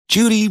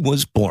Judy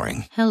was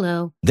boring.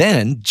 Hello.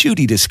 Then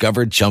Judy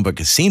discovered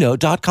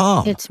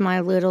ChumbaCasino.com. It's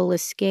my little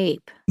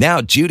escape. Now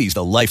Judy's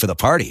the life of the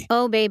party.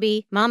 Oh,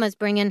 baby, mama's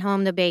bringing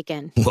home the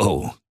bacon.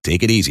 Whoa,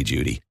 take it easy,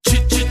 Judy.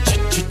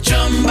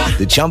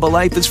 The Chumba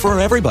life is for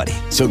everybody.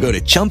 So go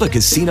to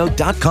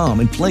ChumbaCasino.com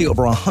and play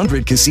over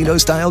 100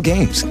 casino-style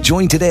games.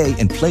 Join today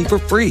and play for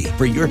free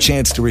for your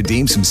chance to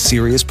redeem some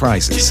serious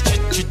prizes.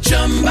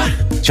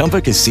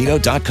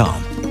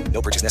 ChumbaCasino.com.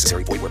 No purchase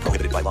necessary. Void where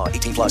prohibited by law.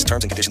 18 plus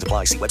terms and conditions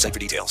apply. See website for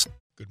details.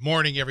 Good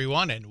morning,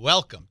 everyone, and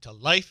welcome to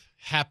Life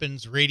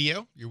Happens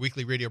Radio, your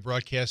weekly radio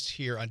broadcast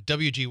here on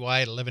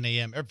WGY at 11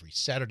 a.m. every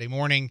Saturday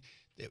morning.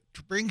 It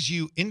brings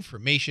you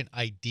information,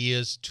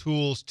 ideas,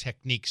 tools,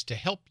 techniques to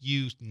help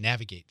you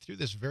navigate through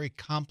this very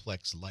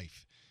complex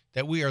life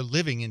that we are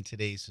living in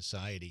today's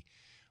society.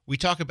 We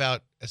talk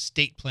about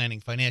estate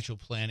planning, financial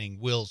planning,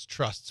 wills,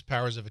 trusts,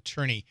 powers of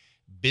attorney,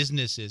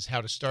 businesses,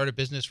 how to start a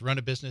business, run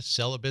a business,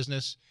 sell a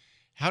business,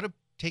 how to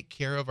take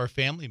care of our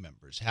family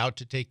members, how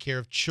to take care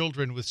of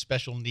children with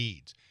special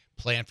needs,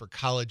 plan for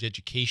college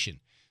education,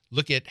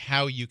 look at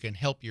how you can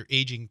help your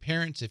aging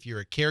parents if you're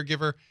a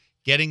caregiver,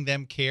 getting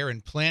them care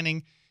and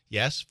planning,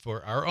 yes,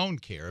 for our own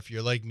care. If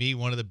you're like me,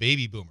 one of the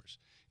baby boomers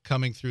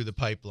coming through the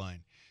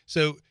pipeline.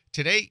 So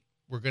today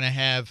we're going to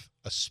have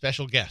a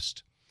special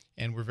guest,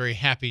 and we're very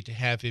happy to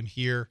have him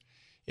here.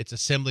 It's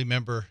Assembly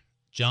Member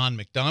John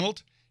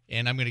McDonald,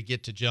 and I'm going to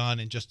get to John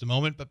in just a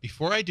moment. But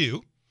before I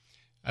do,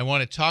 I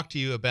want to talk to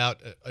you about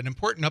an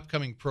important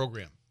upcoming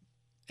program.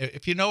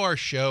 If you know our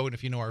show and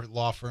if you know our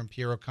law firm,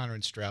 Pierre O'Connor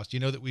and Strauss, you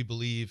know that we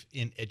believe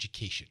in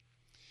education.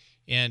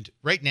 And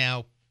right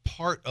now,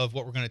 part of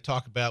what we're going to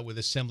talk about with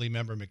Assembly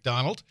Member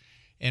McDonald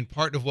and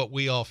part of what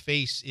we all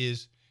face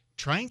is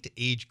trying to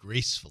age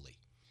gracefully,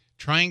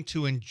 trying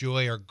to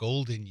enjoy our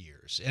golden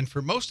years. And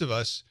for most of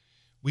us,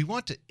 we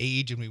want to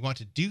age and we want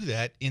to do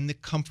that in the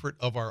comfort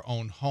of our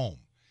own home.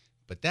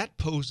 But that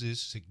poses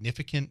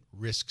significant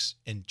risks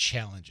and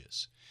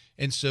challenges.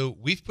 And so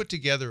we've put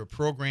together a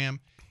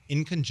program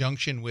in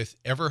conjunction with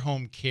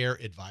Everhome Care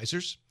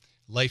Advisors,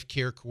 life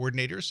care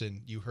coordinators,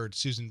 and you heard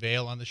Susan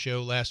Vale on the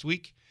show last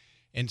week.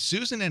 And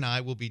Susan and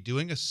I will be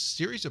doing a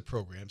series of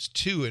programs,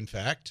 two, in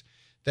fact,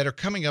 that are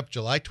coming up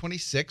July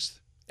 26th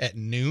at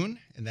noon,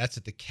 and that's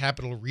at the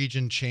Capital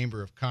Region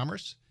Chamber of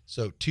Commerce.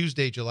 So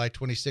Tuesday, July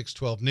 26th,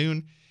 12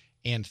 noon,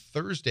 and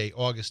Thursday,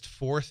 August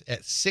 4th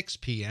at 6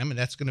 p.m., and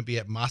that's going to be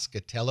at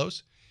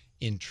Moscatello's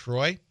in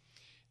Troy.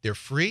 They're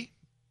free,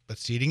 but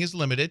seating is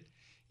limited,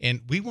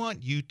 and we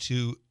want you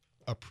to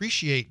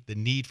appreciate the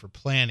need for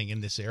planning in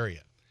this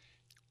area.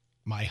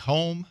 My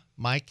home,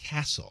 my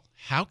castle.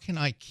 How can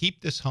I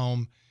keep this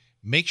home,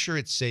 make sure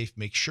it's safe,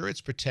 make sure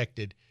it's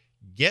protected,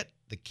 get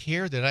the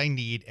care that I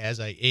need as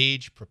I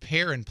age,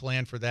 prepare and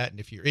plan for that, and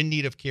if you're in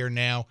need of care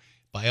now,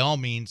 by all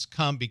means,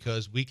 come,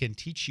 because we can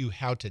teach you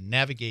how to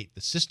navigate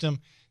the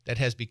system that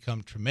has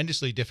become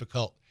tremendously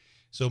difficult.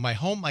 So My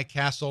Home, My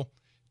Castle,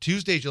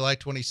 Tuesday, July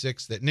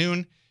 26th at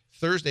noon,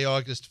 Thursday,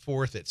 August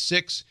 4th at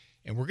 6,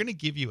 and we're going to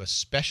give you a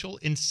special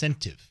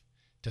incentive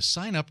to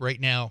sign up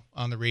right now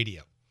on the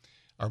radio.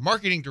 Our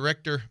marketing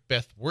director,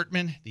 Beth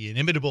Wertman, the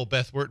inimitable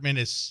Beth Wertman,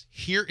 is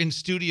here in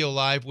studio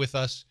live with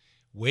us,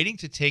 waiting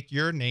to take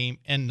your name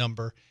and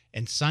number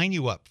and sign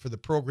you up for the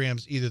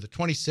programs either the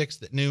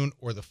 26th at noon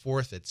or the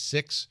 4th at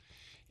 6.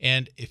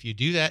 And if you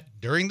do that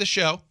during the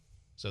show,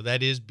 so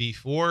that is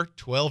before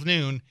 12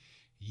 noon,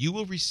 you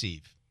will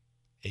receive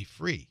a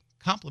free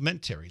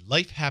complimentary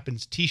Life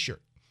Happens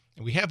t-shirt.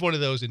 And we have one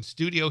of those in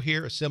studio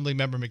here. Assembly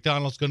Member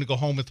McDonald's going to go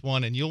home with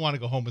one, and you'll want to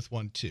go home with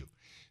one too.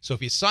 So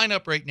if you sign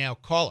up right now,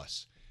 call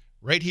us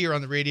right here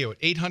on the radio at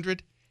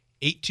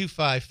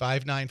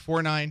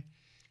 800-825-5949.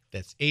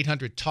 That's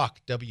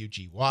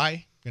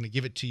 800-TALK-WGY. I'm going to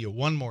give it to you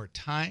one more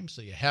time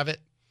so you have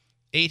it.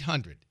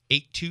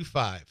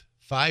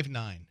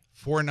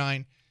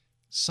 800-825-5949.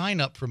 Sign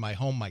up for My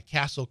Home, My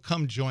Castle.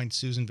 Come join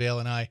Susan Vale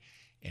and I,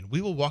 and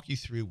we will walk you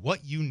through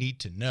what you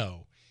need to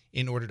know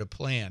in order to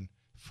plan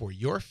for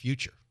your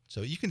future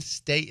so you can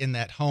stay in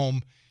that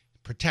home,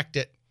 protect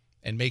it,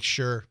 and make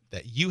sure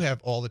that you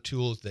have all the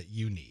tools that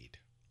you need.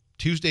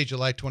 Tuesday,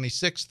 July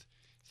 26th,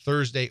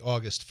 Thursday,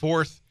 August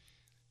 4th.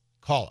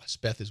 Call us.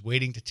 Beth is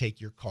waiting to take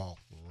your call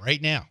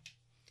right now.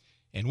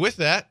 And with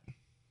that,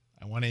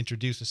 I want to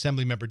introduce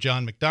Assembly Member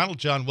John McDonald.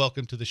 John,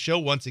 welcome to the show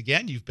once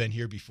again. You've been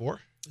here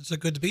before. It's so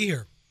good to be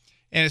here.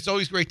 And it's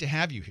always great to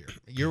have you here.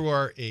 You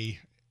are a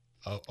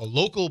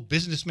local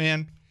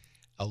businessman,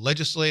 a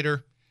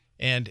legislator,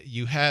 and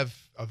you have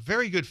a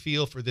very good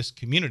feel for this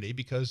community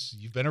because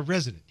you've been a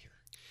resident here.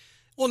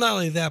 Well, not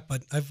only that,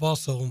 but I've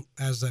also,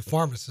 as a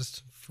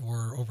pharmacist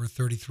for over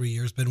 33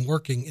 years, been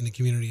working in the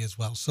community as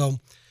well. So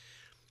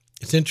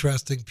it's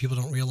interesting. People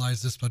don't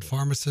realize this, but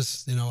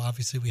pharmacists,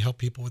 obviously we help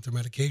people with their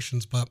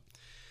medications, but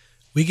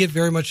we get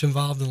very much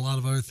involved in a lot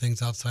of other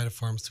things outside of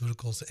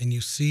pharmaceuticals. And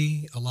you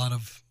see a lot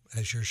of,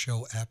 as your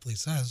show aptly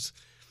says,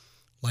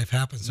 life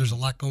happens. There's a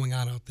lot going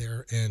on out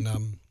there.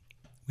 And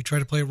we try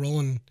to play a role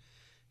in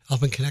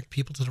helping connect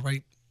people to the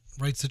right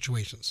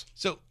situations.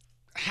 So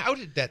how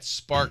did that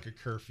spark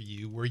occur for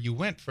you where you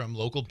went from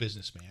local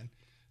businessman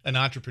an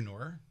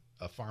entrepreneur,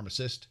 a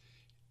pharmacist,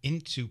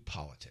 into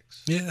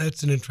politics? Yeah,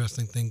 it's an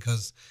interesting thing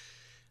because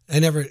I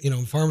never,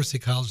 in pharmacy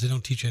college, they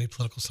don't teach any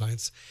political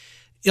science.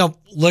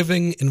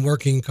 Living and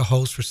working in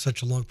Cohoes for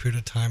such a long period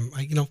of time,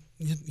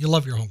 you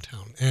love your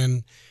hometown.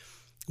 And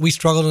we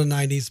struggled in the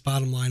 90s.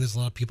 Bottom line is a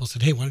lot of people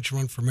said, hey, why don't you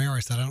run for mayor? I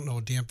said, I don't know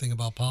a damn thing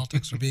about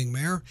politics or being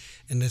mayor.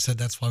 And they said,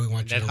 that's why we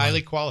want you to run. That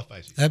highly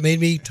qualifies you. That made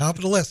me top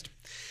of the list.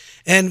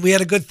 And we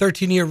had a good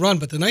 13-year run.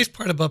 But the nice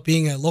part about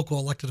being a local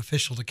elected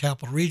official to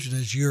Capital Region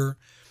is you're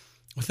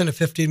within a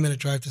 15-minute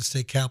drive to the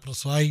state capitol.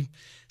 So I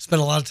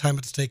spent a lot of time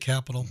at the state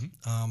capitol,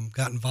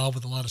 got involved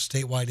with a lot of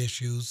statewide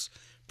issues,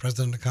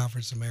 president of the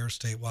conference of mayors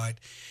statewide.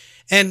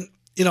 And,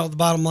 the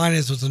bottom line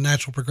is it was a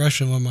natural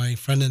progression when my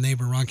friend and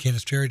neighbor, Ron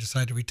Cannistrieri,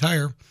 decided to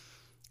retire.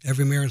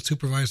 Every mayor and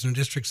supervisor in the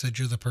district said,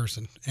 you're the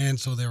person. And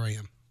so there I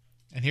am.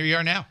 And here you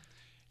are now.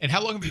 And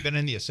how long have you been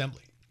in the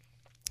assembly?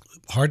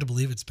 Hard to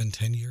believe it's been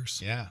 10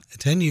 years. Yeah.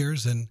 10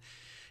 years. And,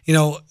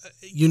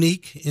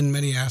 unique in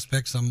many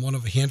aspects. I'm one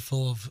of a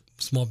handful of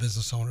small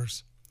business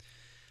owners.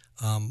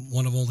 I'm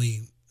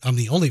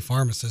the only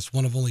pharmacist,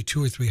 one of only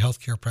 2 or 3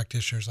 healthcare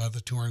practitioners out of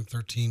the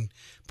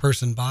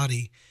 213-person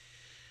body.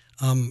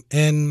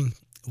 And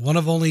one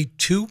of only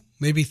 2,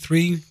 maybe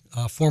 3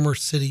 former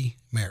city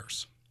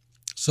mayors.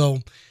 So,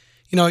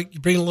 you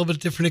bring a little bit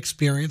of different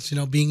experience.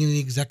 Being in the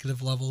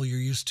executive level, you're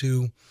used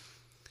to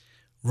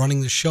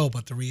running the show.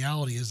 But the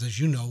reality is, as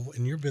you know,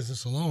 in your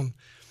business alone,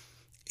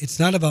 it's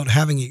not about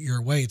having it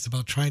your way. It's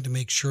about trying to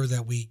make sure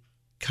that we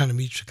kind of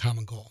meet a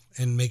common goal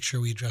and make sure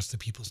we address the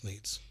people's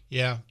needs.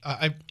 Yeah.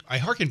 I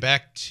hearken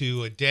back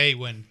to a day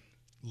when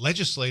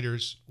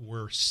legislators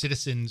were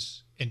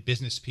citizens and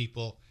business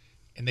people,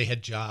 and they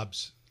had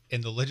jobs,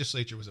 and the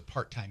legislature was a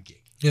part-time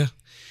gig. Yeah.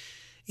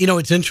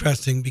 It's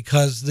interesting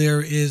because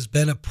there has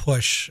been a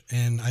push,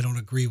 and I don't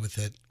agree with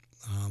it,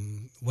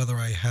 whether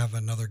I have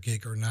another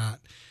gig or not,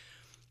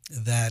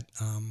 that,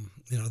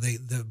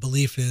 the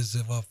belief is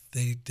that, well,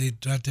 if they're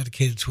not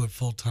dedicated to it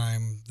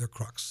full-time, they're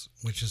crooks,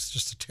 which is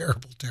just a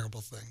terrible,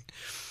 terrible thing.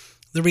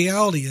 The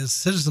reality is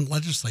citizen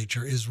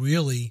legislature is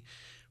really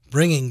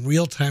bringing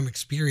real-time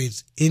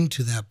experience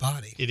into that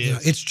body. It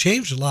is. It's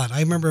changed a lot. I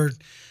remember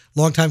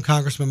longtime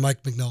Congressman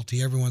Mike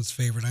McNulty, everyone's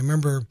favorite. I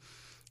remember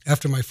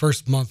after my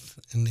first month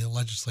in the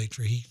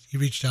legislature, he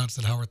reached out and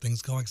said, how are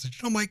things going? I said,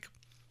 Mike,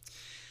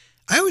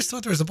 I always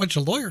thought there was a bunch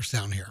of lawyers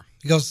down here.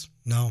 He goes,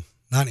 no,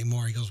 not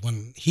anymore. He goes,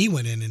 when he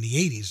went in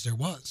the 80s, there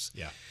was.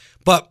 Yeah.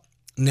 But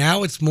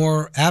now it's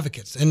more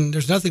advocates. And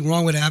there's nothing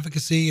wrong with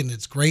advocacy, and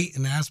it's great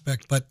in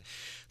aspect. But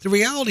the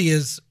reality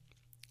is,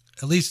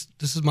 at least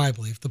this is my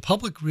belief, the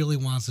public really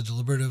wants a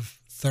deliberative,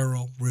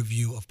 thorough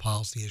review of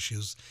policy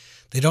issues.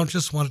 They don't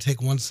just want to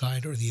take one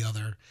side or the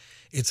other.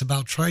 It's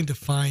about trying to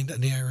find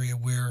an area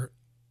where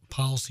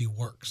policy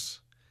works.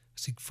 I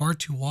see far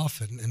too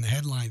often, and the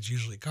headlines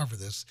usually cover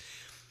this,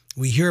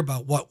 we hear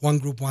about what one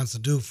group wants to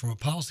do from a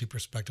policy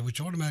perspective,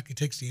 which automatically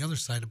takes the other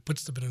side and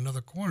puts them in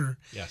another corner.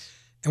 Yes.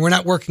 And we're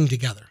not working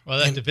together. Well,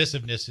 that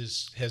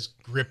divisiveness has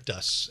gripped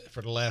us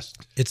for the last...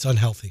 It's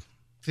unhealthy.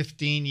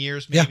 15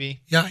 years,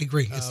 maybe? Yeah, I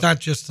agree. It's not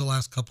just the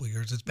last couple of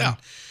years. It's been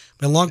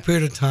a long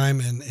period of time,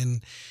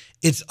 and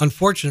it's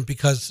unfortunate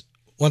because,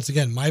 once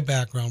again, my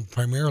background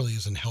primarily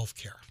is in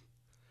healthcare.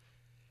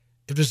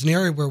 If there's an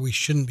area where we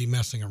shouldn't be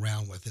messing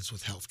around with, it's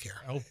with healthcare.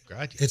 Oh,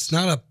 God. Yes. It's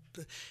not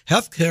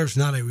healthcare is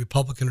not a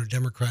Republican or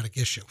Democratic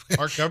issue.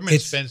 Our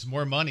government spends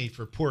more money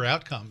for poor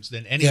outcomes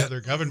than any other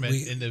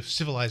government in the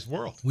civilized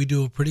world. We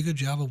do a pretty good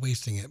job of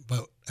wasting it,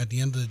 but at the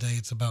end of the day,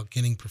 it's about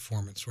getting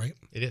performance, right?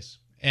 It is.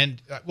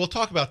 And we'll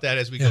talk about that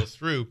as we go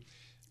through.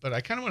 But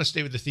I kind of want to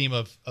stay with the theme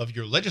of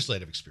your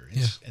legislative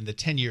experience and the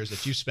 10 years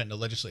that you spent in the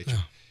legislature.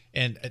 Yeah.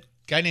 And a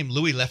guy named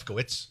Louis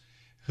Lefkowitz,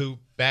 who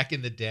back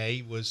in the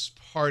day was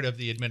part of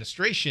the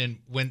administration,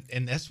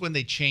 and that's when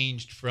they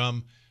changed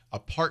from a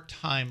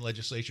part-time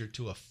legislature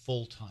to a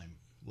full-time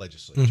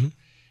legislature. Mm-hmm.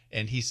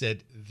 And he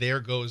said,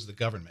 there goes the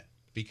government,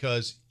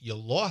 because you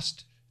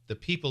lost the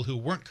people who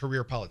weren't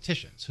career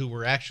politicians, who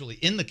were actually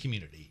in the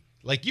community,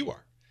 like you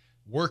are,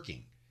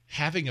 working,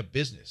 having a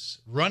business,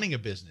 running a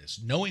business,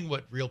 knowing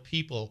what real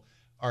people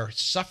are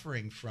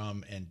suffering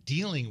from and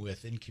dealing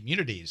with in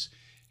communities.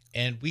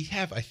 And we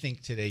have, I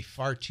think, today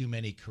far too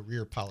many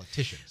career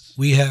politicians.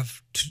 We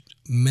have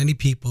many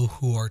people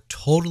who are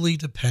totally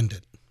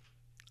dependent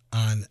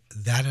on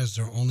that as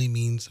their only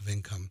means of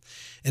income.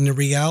 And the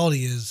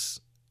reality is,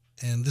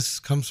 and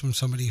this comes from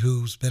somebody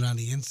who's been on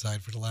the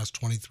inside for the last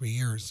 23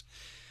 years,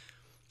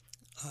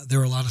 there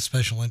are a lot of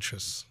special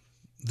interests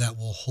that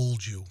will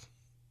hold you,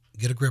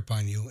 get a grip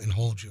on you, and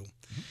hold you.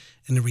 Mm-hmm.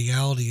 And the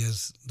reality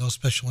is those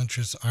special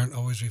interests aren't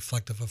always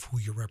reflective of who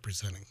you're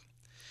representing.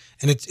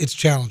 And it's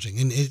challenging,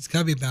 and it's got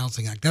to be a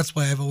balancing act. That's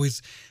why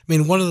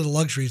one of the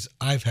luxuries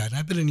I've had, and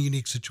I've been in a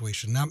unique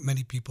situation. Not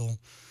many people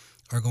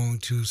are going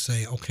to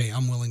say, okay,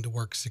 I'm willing to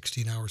work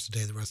 16 hours a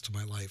day the rest of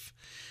my life.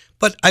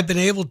 But I've been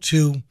able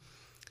to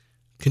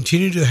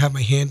continue to have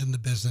my hand in the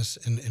business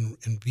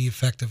and be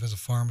effective as a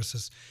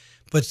pharmacist.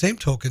 But same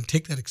token,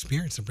 take that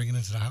experience and bring it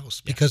into the house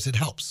because it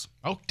helps.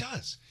 Oh, it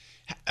does.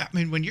 I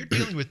mean, when you're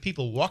dealing with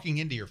people walking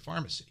into your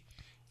pharmacy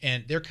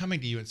And they're coming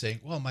to you and saying,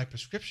 well, my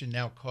prescription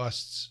now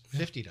costs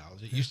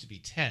 $50. It used to be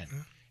 $10.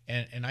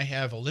 And I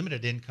have a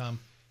limited income.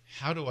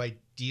 How do I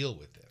deal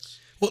with this?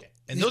 Well,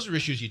 and those are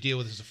issues you deal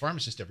with as a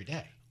pharmacist every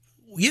day.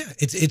 Yeah,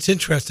 it's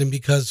interesting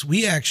because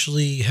we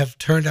actually have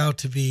turned out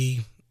to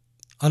be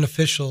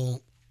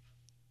unofficial.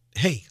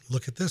 Hey,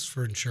 look at this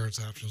for insurance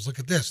options. Look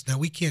at this. Now,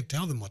 we can't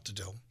tell them what to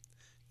do.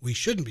 We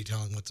shouldn't be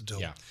telling them what to do.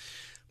 Yeah.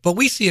 But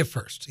we see it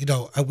first.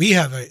 We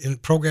have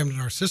it programmed in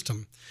our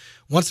system.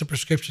 Once the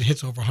prescription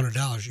hits over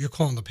 $100, you're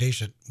calling the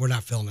patient. We're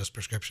not filling this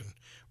prescription.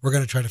 We're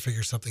going to try to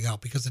figure something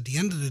out because at the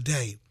end of the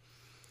day,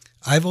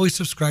 I've always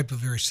subscribed to a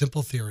very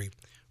simple theory: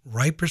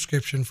 right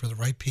prescription for the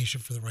right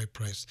patient for the right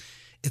price.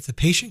 If the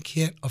patient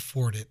can't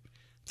afford it,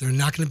 they're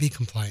not going to be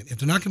compliant. If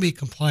they're not going to be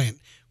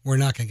compliant, we're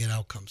not going to get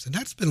outcomes. And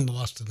that's been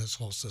lost in this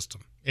whole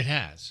system. It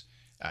has.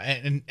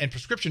 And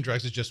prescription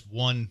drugs is just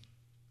one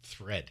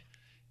thread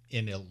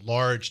in a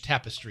large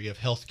tapestry of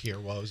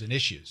healthcare woes and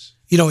issues.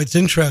 It's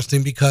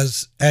interesting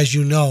because, as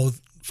you know,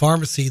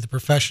 pharmacy, the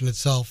profession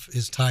itself,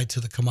 is tied to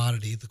the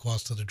commodity, the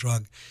cost of the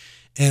drug.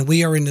 And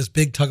we are in this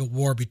big tug of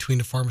war between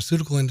the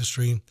pharmaceutical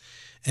industry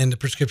and the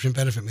prescription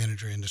benefit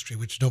manager industry,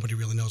 which nobody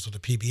really knows what a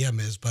PBM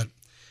is, but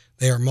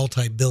they are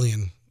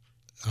multi-billion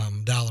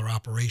dollar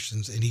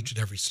operations in each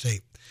and every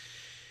state.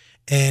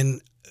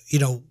 And,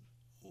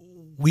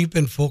 we've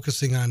been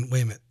focusing on,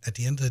 wait a minute, at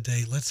the end of the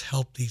day, let's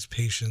help these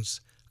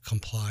patients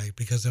comply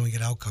because then we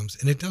get outcomes.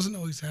 And it doesn't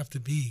always have to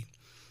be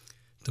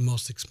the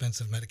most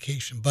expensive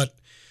medication. But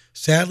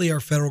sadly, our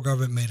federal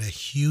government made a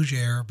huge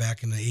error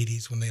back in the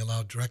 80s when they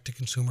allowed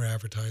direct-to-consumer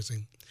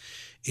advertising.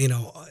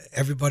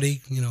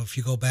 Everybody, if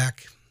you go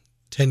back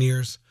 10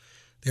 years,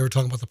 they were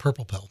talking about the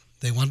purple pill.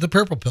 They wanted the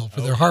purple pill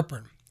for their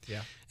heartburn.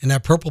 Yeah. And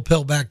that purple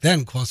pill back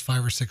then cost $5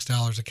 or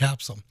 $6 a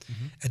capsule.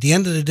 Mm-hmm. At the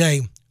end of the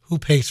day, who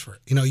pays for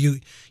it?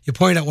 You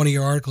point out one of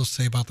your articles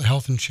say about the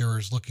health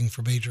insurers looking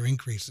for major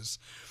increases.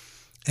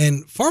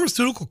 And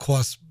pharmaceutical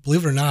costs,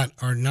 believe it or not,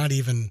 are not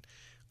even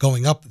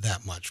going up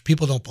that much.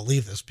 People don't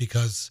believe this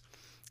because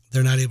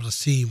they're not able to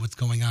see what's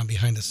going on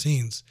behind the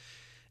scenes.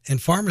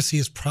 And pharmacy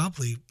is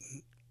probably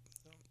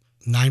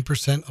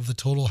 9% of the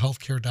total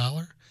healthcare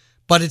dollar,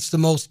 but it's the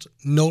most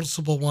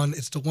noticeable one.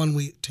 It's the one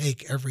we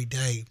take every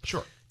day.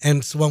 Sure. And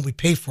it's the one we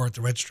pay for at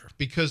the register.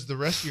 Because the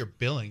rest of your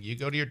billing, you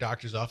go to your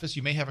doctor's office,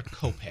 you may have a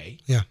copay.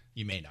 Yeah.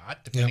 You may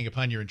not, depending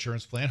upon your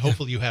insurance plan.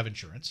 Hopefully you have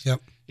insurance.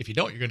 Yep. If you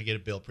don't, you're going to get a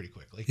bill pretty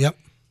quickly. Yep.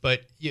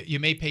 But you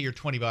may pay your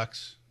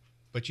 $20,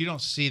 but you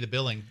don't see the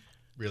billing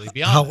really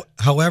beyond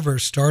that. However,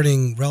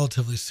 starting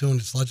relatively soon,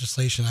 it's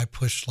legislation I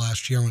pushed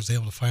last year and was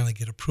able to finally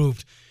get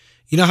approved.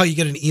 You know how you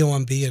get an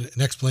EOMB,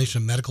 an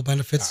explanation of medical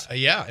benefits?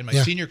 Yeah, and my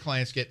senior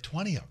clients get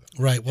 20 of them.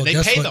 Right. Well, and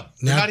they pay what? them.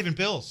 They're not even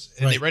bills,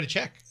 and they write a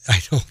check. I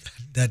know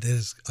that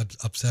is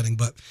upsetting,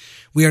 but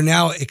we are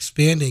now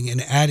expanding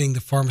and adding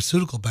the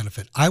pharmaceutical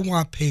benefit. I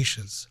want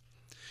patients.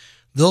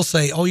 They'll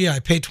say, oh, yeah, I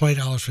paid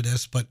 $20 for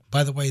this, but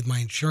by the way, my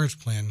insurance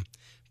plan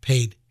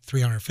paid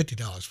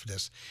 $350 for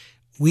this.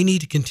 We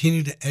need to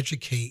continue to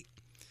educate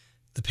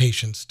the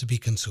patients to be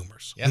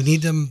consumers. Yes. We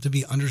need them to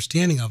be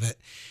understanding of it.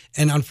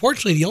 And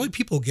unfortunately, the only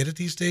people who get it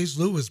these days,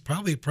 Lou, is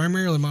probably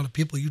primarily the amount of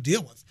people you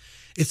deal with.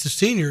 It's the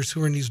seniors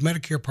who are in these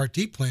Medicare Part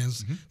D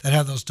plans that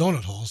have those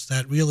donut holes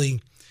that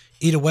really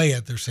eat away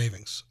at their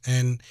savings.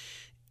 And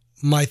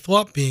my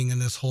thought being in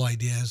this whole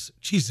idea is,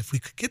 geez, if we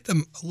could get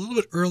them a little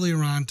bit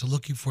earlier on to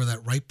looking for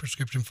that right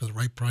prescription for the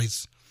right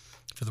price,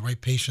 for the right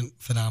patient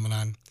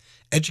phenomenon,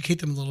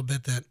 educate them a little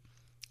bit that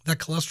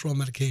cholesterol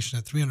medication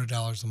at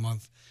 $300 a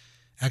month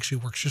actually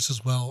works just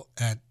as well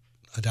at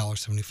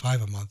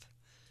 $1.75 a month.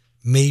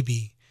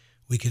 Maybe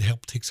we could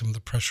help take some of the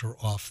pressure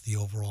off the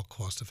overall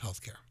cost of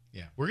healthcare.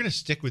 Yeah, we're going to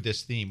stick with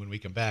this theme when we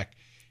come back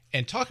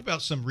and talk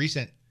about some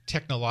recent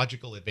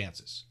technological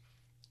advances.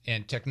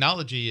 And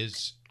technology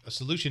is a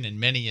solution in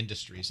many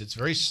industries. It's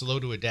very slow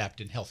to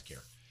adapt in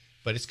healthcare,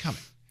 but it's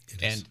coming.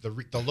 And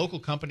the local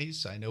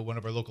companies, I know one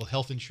of our local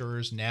health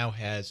insurers now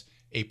has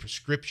a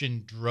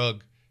prescription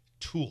drug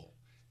tool,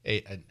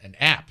 an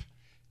app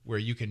where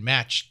you can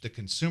match the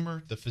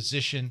consumer, the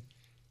physician,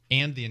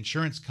 and the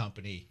insurance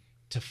company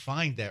to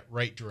find that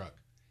right drug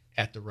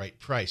at the right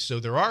price. So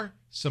there are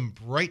some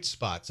bright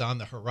spots on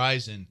the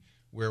horizon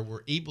where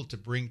we're able to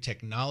bring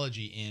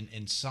technology in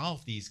and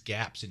solve these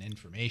gaps in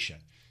information.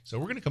 So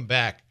we're going to come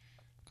back.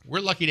 We're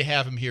lucky to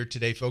have him here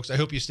today, folks. I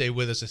hope you stay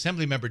with us.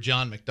 Assemblymember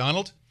John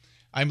McDonald.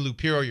 I'm Lou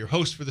Pirro, your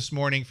host for this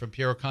morning from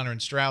Pirro, Connor,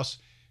 and Strauss.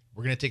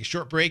 We're going to take a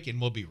short break, and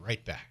we'll be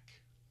right back.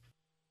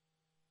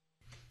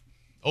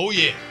 Oh,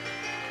 yeah.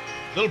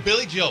 Little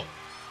Billy Joel.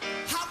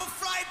 Have a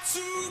flight to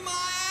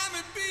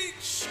Miami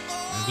Beach.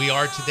 And we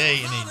are today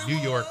in a New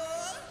York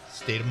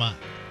state of mind.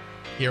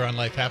 Here on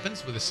Life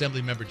Happens with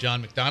Assemblymember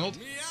John McDonald.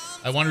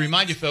 I want to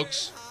remind you,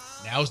 folks,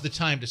 now's the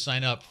time to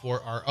sign up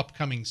for our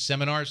upcoming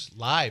seminars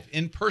live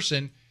in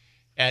person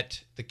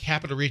at the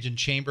Capital Region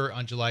Chamber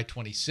on July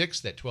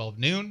 26th at 12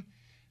 noon,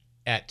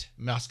 at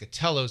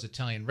Moscatello's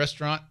Italian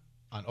Restaurant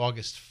on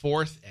August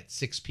 4th at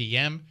 6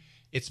 p.m.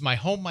 It's My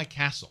Home, My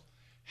Castle.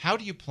 How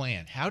do you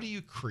plan? How do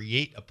you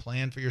create a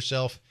plan for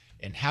yourself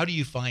and how do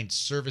you find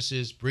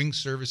services, bring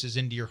services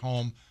into your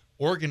home,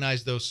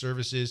 organize those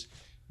services.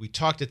 We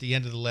talked at the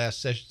end of the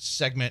last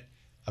segment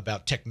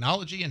about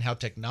technology and how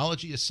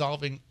technology is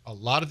solving a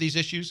lot of these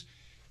issues.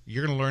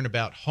 You're going to learn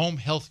about home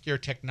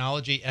healthcare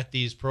technology at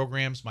these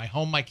programs. My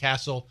Home, My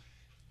Castle,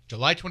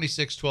 July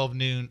 26, 12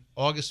 noon,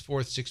 August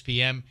 4th, 6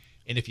 p.m.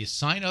 And if you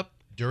sign up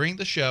during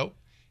the show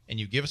and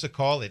you give us a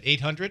call at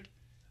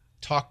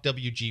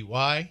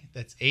 800-TALK-WGY,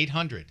 that's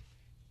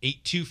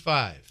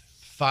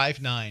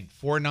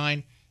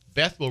 800-825-5949,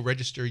 Beth will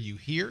register you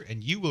here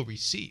and you will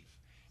receive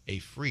a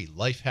free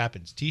Life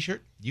Happens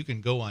t-shirt. You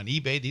can go on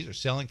eBay. These are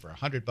selling for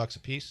 $100 a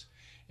piece.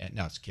 And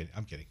no, it's kidding.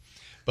 I'm kidding.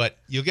 But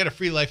you'll get a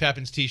free Life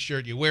Happens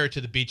t-shirt. You wear it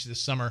to the beach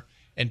this summer,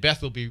 and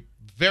Beth will be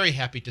very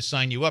happy to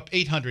sign you up.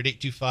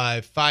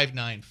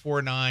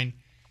 800-825-5949.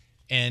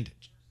 And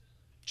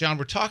John,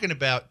 we're talking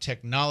about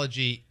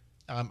technology.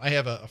 I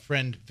have a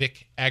friend,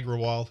 Vic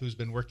Agrawal, who's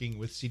been working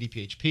with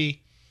CDPHP,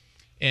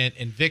 and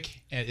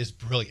Vic is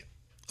brilliant.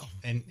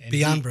 And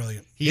beyond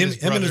brilliant. Him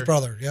and his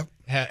brother, yep.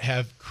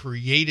 Have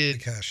created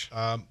Cash.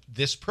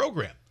 This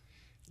program,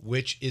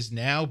 which is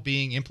now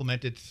being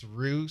implemented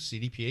through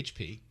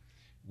CDPHP,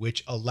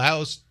 which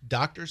allows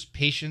doctors,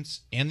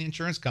 patients, and the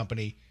insurance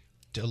company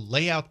to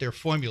lay out their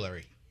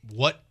formulary.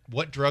 What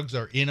drugs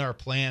are in our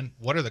plan?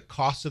 What are the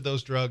costs of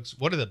those drugs?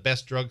 What are the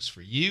best drugs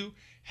for you?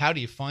 How do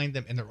you find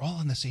them? And they're all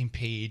on the same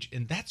page.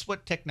 And that's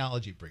what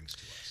technology brings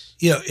to us.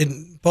 Yeah,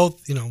 in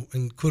both,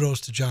 and kudos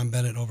to John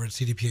Bennett over at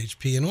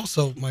CDPHP, and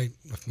also my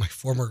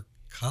former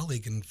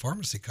colleague in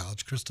pharmacy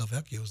college, Chris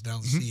Delvecchio, who's now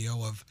the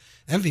CEO of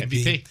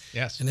MVP.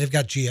 Yes. And they've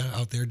got Gia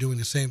out there doing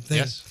the same thing.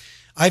 Yes.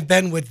 I've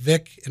been with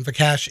Vic and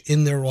Vikash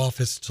in their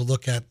office to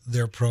look at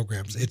their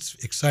programs. It's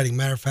exciting.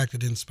 Matter of fact,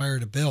 it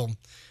inspired a bill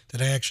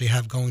that I actually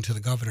have going to the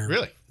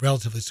governor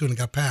relatively soon. It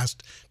got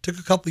passed. Took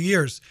a couple of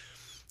years.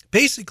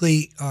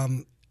 Basically,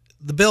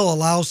 the bill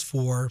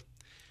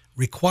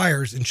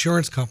requires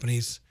insurance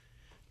companies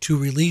to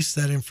release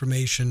that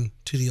information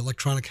to the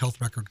electronic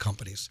health record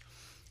companies.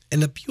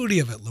 And the beauty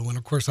of it, Lou, and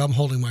of course I'm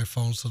holding my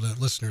phone so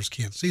that listeners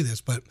can't see this,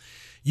 but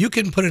you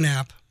can put an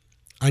app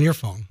on your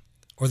phone,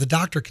 or the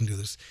doctor can do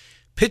this.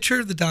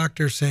 Picture the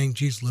doctor saying,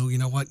 geez, Lou, you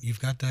know what?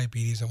 You've got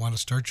diabetes. I want to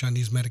start you on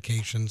these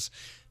medications.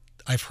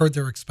 I've heard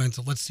they're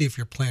expensive. Let's see if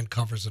your plan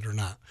covers it or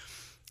not.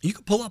 You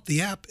can pull up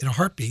the app in a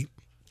heartbeat,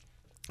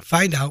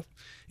 find out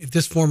if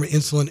this form of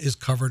insulin is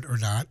covered or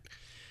not,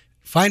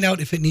 find out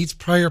if it needs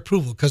prior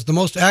approval, because the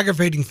most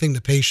aggravating thing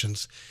to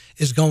patients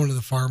is going to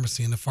the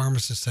pharmacy and the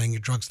pharmacist saying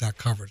your drug's not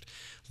covered.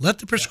 Let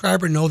the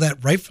prescriber know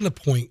that right from the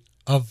point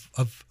of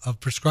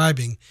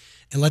prescribing,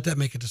 and let that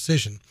make a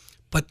decision.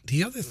 But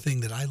the other thing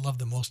that I love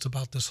the most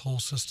about this whole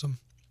system,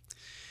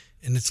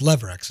 and it's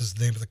Leverex is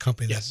the name of the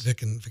company that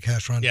Vic and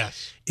Vikash run,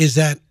 is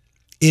that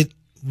it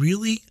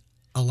really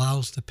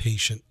allows the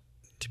patient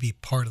to be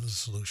part of the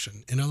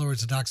solution. In other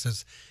words, the doc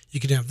says, you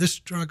can have this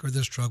drug or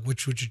this drug,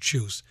 which would you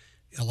choose?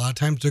 A lot of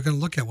times they're going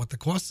to look at what the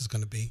cost is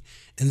going to be,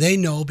 and they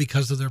know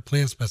because of their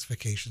plan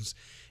specifications.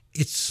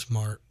 It's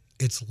smart.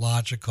 It's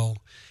logical.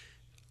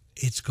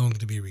 It's going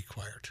to be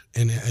required,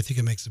 and I think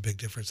it makes a big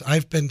difference.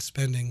 I've been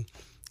spending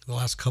the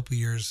last couple of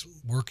years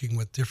working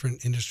with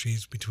different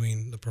industries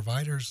between the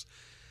providers,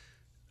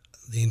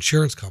 the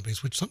insurance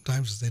companies, which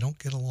sometimes they don't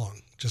get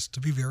along, just to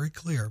be very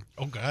clear.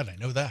 Oh, God, I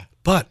know that.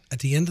 But at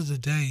the end of the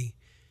day,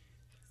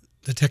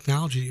 the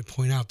technology you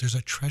point out, there's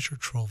a treasure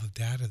trove of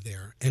data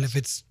there. And if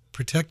it's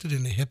protected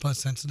in a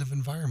HIPAA-sensitive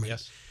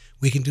environment,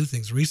 we can do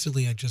things.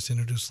 Recently, I just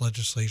introduced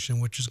legislation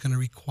which is going to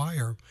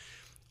require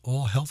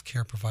all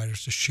healthcare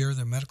providers to share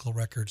their medical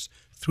records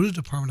through the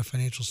Department of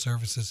Financial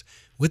Services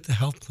with the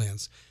health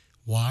plans.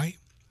 Why?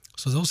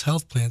 So those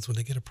health plans, when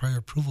they get a prior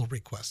approval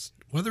request,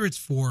 whether it's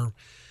for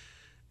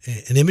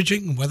an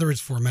imaging, whether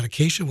it's for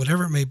medication,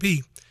 whatever it may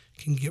be,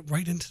 can get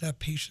right into that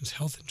patient's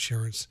health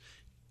insurance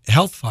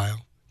health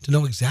file to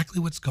know exactly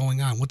what's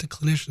going on, what the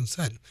clinician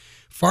said.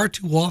 Far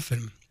too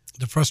often,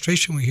 the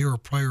frustration we hear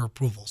of prior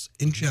approvals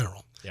in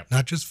general,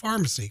 not just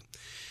pharmacy,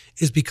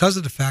 is because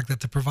of the fact that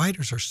the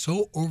providers are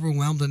so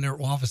overwhelmed in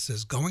their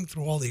offices, going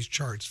through all these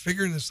charts,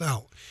 figuring this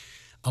out.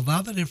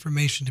 Allow that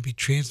information to be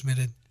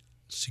transmitted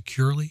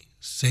securely,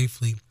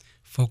 safely,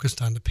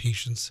 focused on the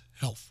patient's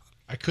health.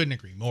 I couldn't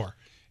agree more.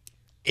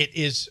 It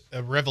is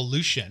a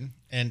revolution,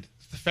 and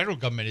the federal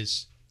government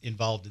is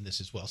involved in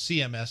this as well.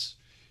 CMS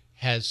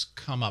has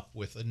come up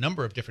with a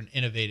number of different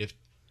innovative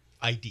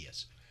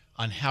ideas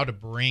on how to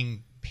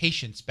bring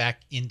patients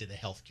back into the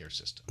healthcare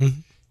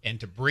system and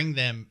to bring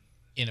them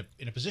in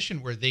a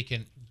position where they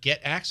can get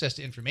access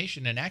to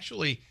information and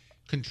actually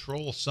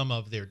control some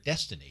of their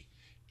destiny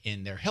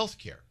in their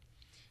healthcare.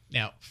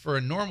 Now, for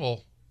a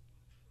normal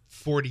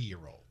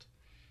 40-year-old,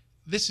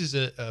 this is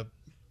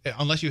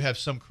unless you have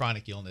some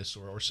chronic illness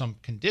or some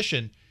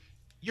condition,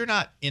 you're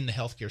not in the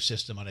healthcare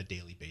system on a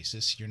daily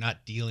basis. You're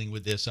not dealing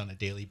with this on a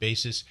daily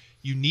basis.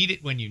 You need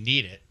it when you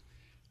need it.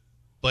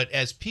 But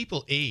as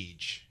people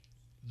age,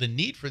 the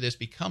need for this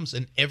becomes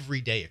an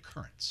everyday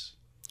occurrence.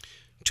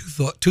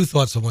 Two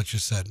thoughts on what you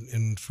said.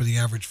 And for the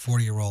average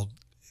 40-year-old,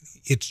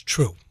 it's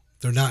true.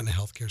 They're not in the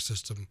healthcare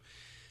system.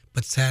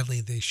 but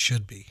sadly they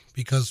should be,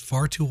 because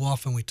far too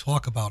often we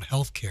talk about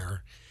healthcare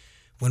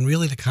when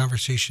really the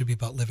conversation should be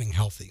about living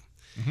healthy.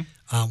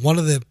 One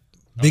of the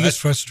biggest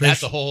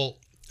frustrations. That's a whole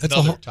That's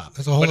another a whole topic.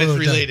 that's a whole but it's other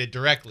day. related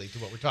directly to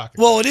what we're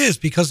talking Well, it is,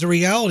 because the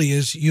reality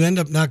is you end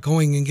up not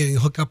going and getting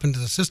hooked up into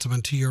the system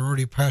until you're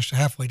already past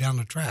halfway down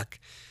the track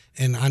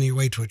and on your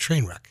way to a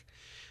train wreck.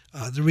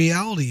 The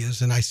reality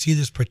is, and I see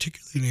this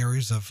particularly in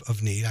areas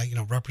of need. I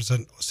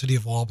represent the city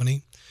of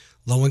Albany,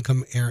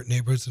 low-income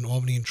neighborhoods in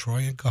Albany and Troy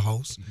and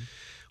Cohoes,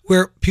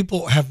 where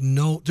people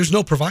there's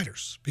no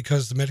providers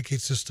because the Medicaid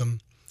system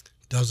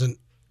doesn't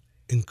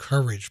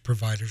encourage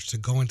providers to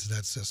go into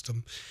that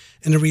system.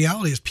 And the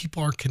reality is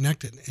people aren't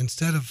connected.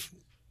 Instead of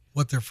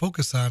what they're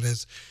focused on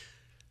is,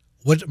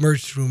 what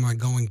emergency room am I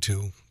going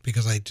to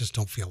because I just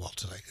don't feel well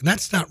today? And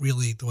that's not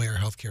really the way our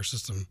healthcare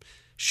system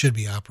should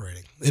be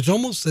operating. It's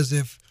almost as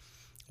if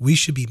we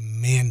should be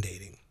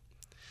mandating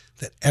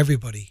that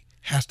everybody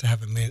has to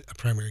have a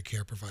primary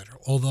care provider,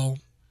 although,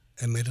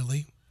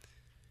 admittedly,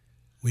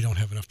 we don't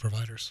have enough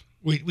providers.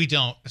 We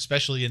don't,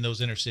 especially in those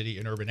inner city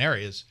and urban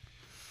areas.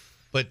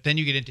 But then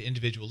you get into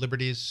individual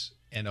liberties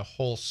and a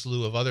whole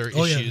slew of other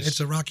Oh, issues. yeah,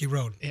 it's a rocky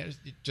road.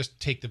 Just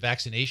take the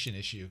vaccination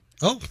issue.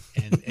 Oh,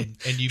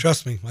 And you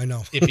trust me, I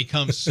know. it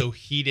becomes so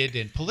heated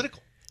and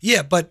political.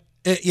 Yeah, but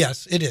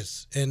yes, it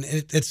is. And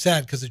it's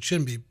sad because it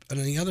shouldn't be. But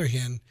on the other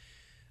hand,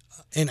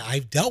 and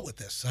I've dealt with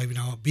this.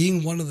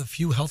 Being one of the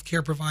few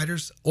healthcare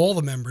providers, all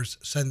the members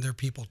send their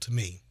people to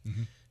me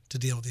to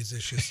deal with these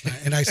issues.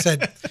 And I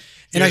said,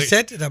 I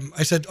said to them,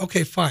 I said,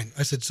 okay, fine.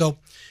 I said, so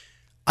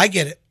I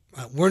get it.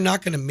 We're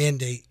not going to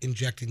mandate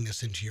injecting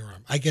this into your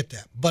arm. I get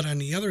that. But on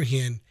the other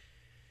hand,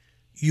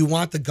 you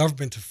want the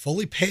government to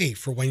fully pay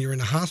for when you're in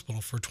the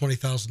hospital for a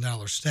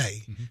 $20,000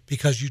 stay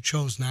because you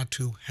chose not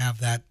to have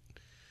that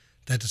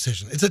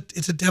decision.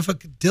 It's a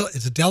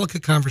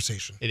delicate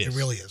conversation. It is. It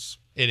really is.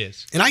 It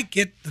is. And I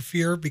get the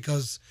fear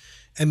because,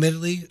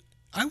 admittedly,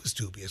 I was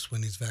dubious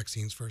when these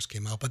vaccines first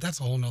came out, but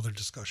that's a whole nother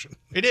discussion.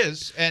 It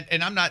is. And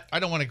I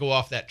don't want to go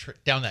off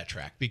down that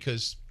track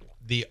because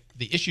the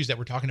issues that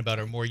we're talking about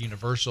are more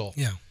universal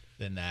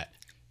than that.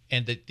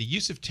 And the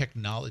use of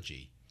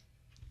technology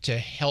to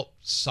help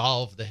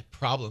solve the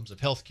problems of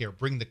healthcare,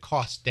 bring the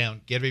costs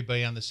down, get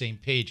everybody on the same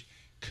page,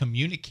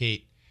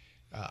 communicate.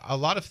 A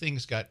lot of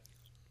things got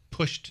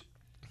pushed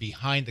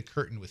behind the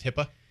curtain with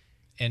HIPAA,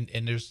 and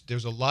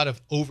there's a lot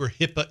of over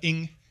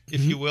HIPAA-ing,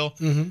 if you will,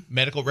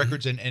 medical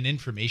records and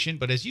information.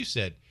 But as you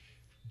said,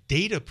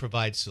 data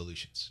provides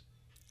solutions.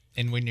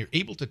 And when you're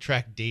able to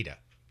track data,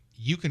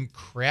 you can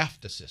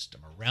craft a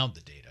system around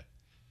the data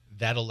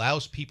that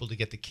allows people to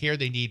get the care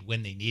they need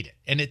when they need it.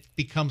 And it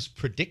becomes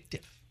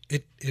predictive.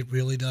 It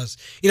really does.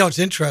 It's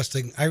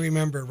interesting. I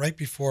remember right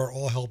before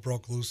all hell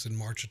broke loose in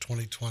March of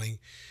 2020,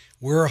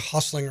 we're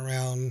hustling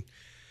around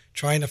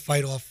trying to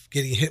fight off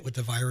getting hit with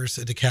the virus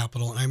at the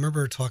Capitol. And I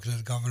remember talking to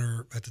the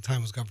governor, at the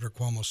time was Governor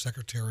Cuomo's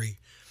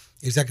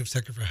executive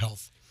secretary for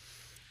health.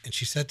 And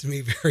she said to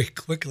me very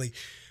quickly,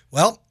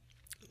 well,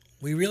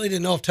 we really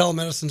didn't know if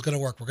telemedicine's going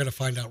to work. We're going to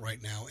find out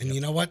right now. And you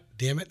know what?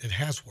 Damn it, it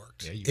has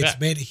worked. Yeah, it's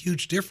made a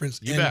huge difference.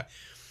 You bet.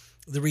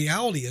 The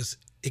reality is,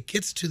 it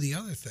gets to the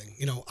other thing.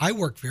 I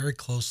work very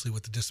closely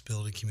with the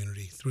disability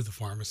community through the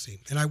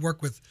pharmacy, and I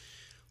work with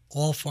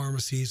all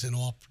pharmacies and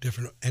all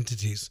different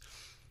entities.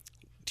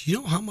 Do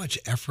you know how much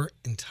effort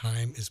and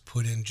time is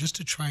put in just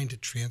to trying to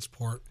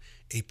transport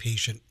a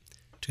patient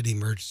to the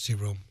emergency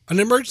room? An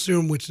emergency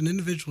room which an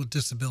individual with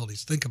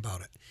disabilities, think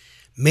about it,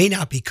 may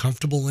not be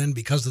comfortable in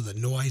because of the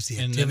noise, the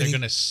activity. And then they're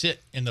going to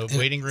sit in the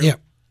waiting room. Yeah.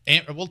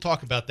 And we'll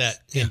talk about that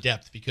in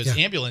depth because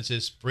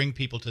ambulances bring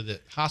people to the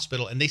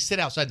hospital and they sit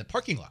outside in the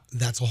parking lot.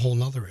 That's a whole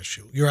nother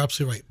issue. You're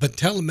absolutely right. But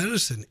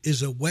telemedicine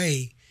is a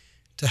way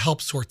to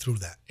help sort through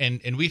that.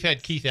 And we've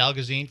had Keith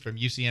Algazine from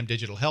UCM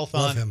Digital Health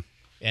on. Love him.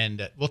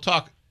 And we'll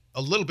talk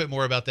a little bit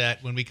more about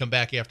that when we come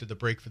back after the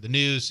break for the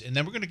news. And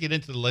then we're going to get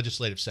into the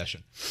legislative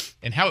session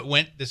and how it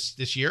went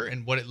this year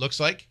and what it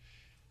looks like.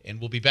 And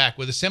we'll be back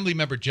with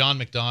Assemblymember John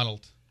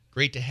McDonald.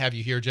 Great to have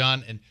you here,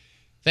 John. And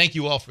thank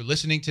you all for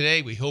listening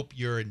today. We hope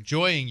you're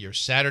enjoying your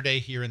Saturday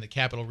here in the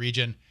Capital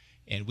Region.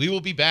 And we will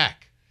be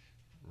back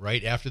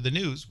right after the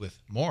news with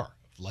more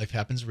of Life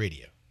Happens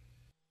Radio.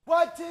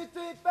 1, 2,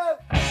 3, 4.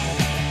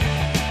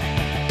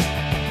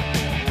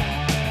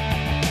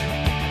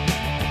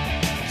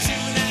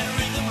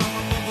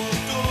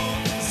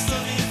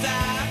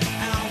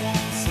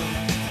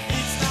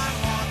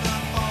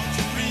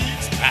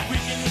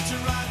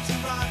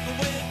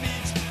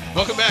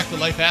 Welcome back to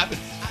Life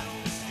Happens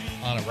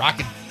on a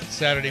rocking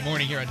Saturday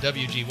morning here on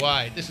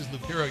WGY. This is Lou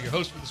Piro, your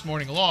host for this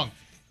morning, along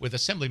with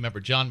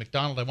Assemblymember John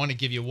McDonald. I want to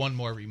give you one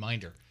more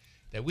reminder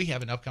that we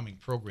have an upcoming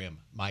program,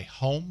 My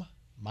Home,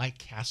 My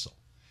Castle.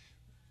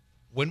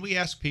 When we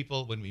ask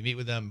people, when we meet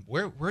with them,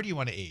 where do you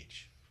want to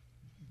age?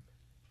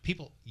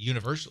 People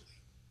universally,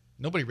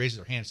 nobody raises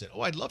their hand and said,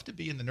 oh, I'd love to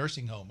be in the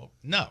nursing home.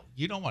 No,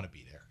 you don't want to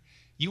be there.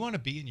 You want to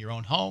be in your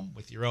own home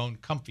with your own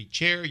comfy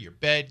chair, your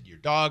bed, your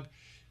dog,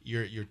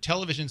 your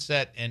television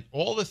set, and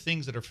all the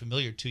things that are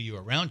familiar to you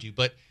around you.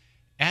 But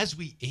as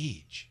we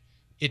age,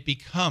 it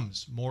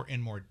becomes more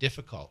and more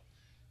difficult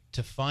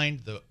to find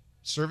the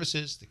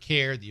services, the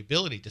care, the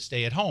ability to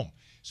stay at home.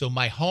 So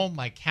My Home,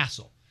 My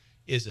Castle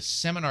is a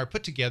seminar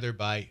put together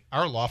by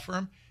our law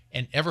firm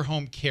and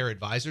Everhome Care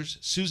Advisors.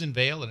 Susan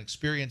Vale, an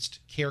experienced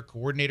care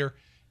coordinator,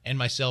 and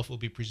myself will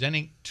be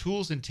presenting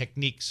tools and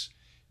techniques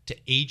to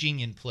aging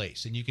in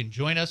place. And you can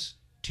join us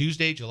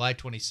Tuesday, July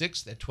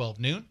 26th at 12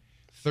 noon,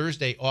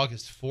 Thursday,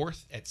 August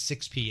 4th at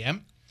 6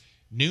 p.m.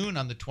 Noon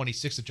on the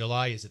 26th of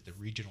July is at the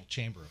Regional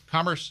Chamber of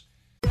Commerce.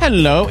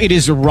 Hello, it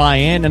is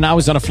Ryan, and I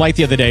was on a flight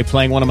the other day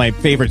playing one of my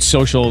favorite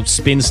social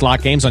spin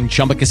slot games on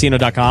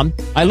ChumbaCasino.com.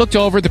 I looked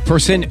over at the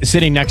person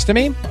sitting next to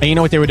me, and you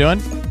know what they were doing?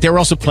 They were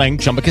also playing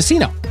Chumba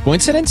Casino.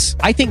 Coincidence?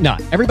 I think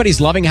not.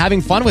 Everybody's loving having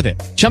fun with it.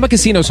 Chumba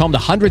Casino is home to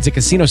hundreds of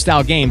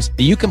casino-style games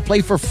that you can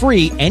play for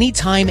free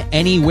anytime,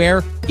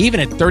 anywhere, even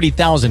at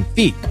 30,000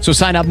 feet. So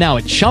sign up now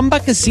at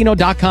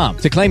ChumbaCasino.com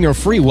to claim your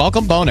free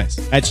welcome bonus.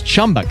 That's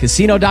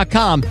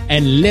ChumbaCasino.com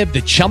and live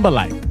the Chumba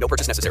life. No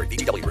purchase necessary.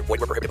 VGW. Void where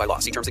prohibited by law.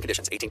 See terms and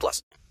conditions.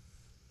 18+.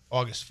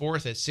 August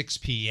 4th at 6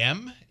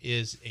 p.m.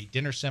 is a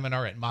dinner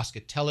seminar at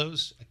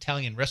Moscatello's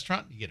Italian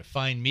Restaurant. You get a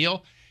fine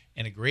meal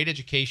and a great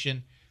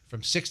education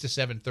from 6 to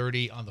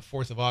 7:30 on the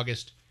 4th of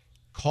August.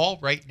 Call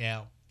right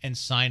now and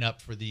sign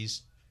up for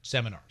these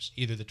seminars,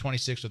 either the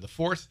 26th or the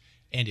 4th.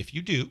 And if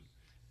you do,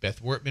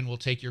 Beth Wortman will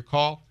take your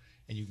call,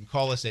 and you can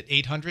call us at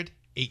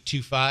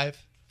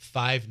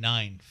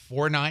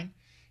 800-825-5949.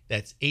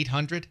 That's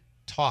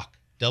 800-TALK,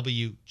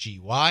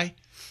 WGY,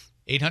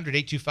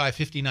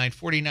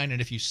 800-825-5949.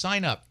 And if you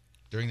sign up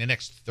during the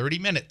next 30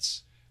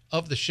 minutes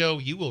of the show,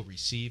 you will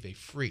receive a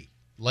free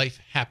Life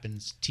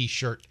Happens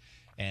t-shirt.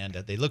 And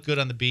they look good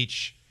on the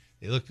beach.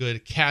 They look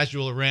good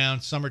casual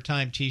around,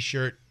 summertime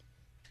t-shirt.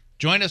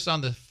 Join us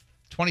on the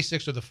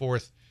 26th or the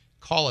 4th.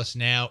 Call us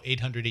now,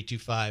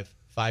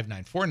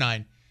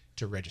 800-825-5949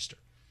 to register.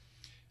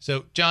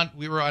 So, John,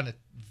 we were on a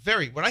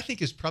what I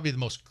think is probably the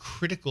most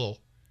critical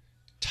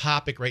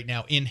topic right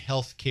now in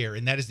healthcare,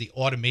 and that is the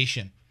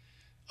automation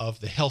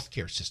of the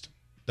healthcare system,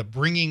 the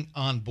bringing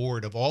on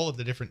board of all of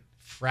the different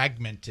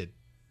fragmented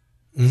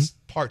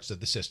parts of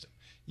the system.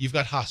 You've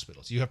got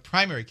hospitals, you have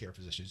primary care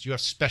physicians, you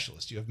have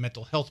specialists, you have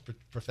mental health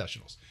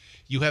professionals,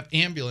 you have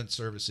ambulance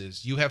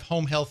services, you have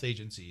home health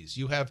agencies,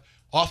 you have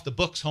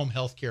off-the-books home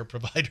health care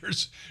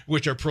providers,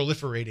 which are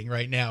proliferating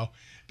right now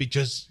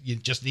because you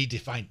just need to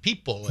find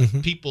people,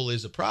 and people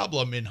is a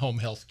problem in home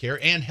health care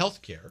and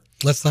health care.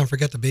 Let's not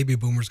forget the baby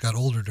boomers got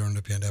older during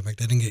the pandemic.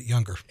 They didn't get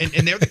younger. And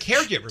they're the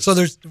caregivers. So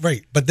there's,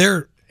 right, but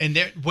they're... And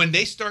when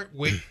they start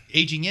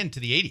aging into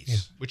the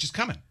 80s, which is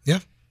coming,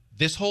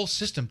 this whole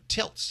system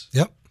tilts.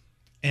 Yep.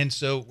 And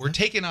so we're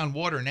taking on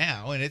water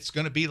now, and it's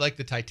going to be like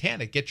the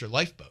Titanic, get your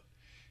lifeboat.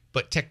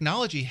 But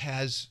technology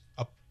has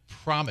a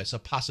promise, a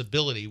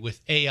possibility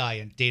with AI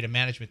and data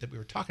management that we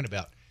were talking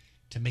about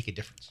to make a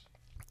difference.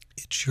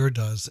 It sure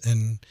does.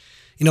 And,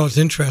 you know, it's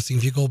interesting.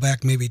 If you go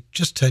back maybe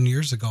just 10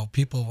 years ago,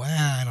 people,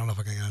 I don't know if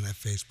I can get on that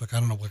Facebook. I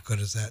don't know what good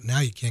is that.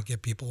 Now you can't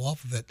get people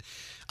off of it.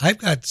 I've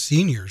got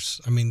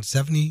seniors,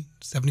 70,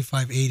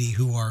 75, 80,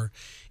 who are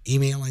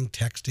emailing,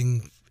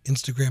 texting,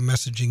 Instagram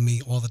messaging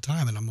me all the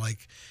time. And I'm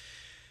like,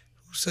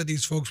 who said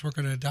these folks weren't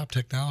going to adopt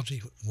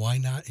technology? Why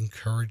not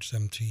encourage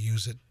them to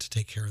use it to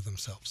take care of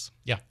themselves?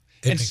 Yeah.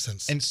 It makes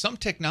sense. And some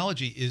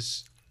technology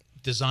is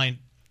designed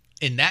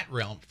in that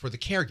realm for the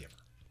caregiver.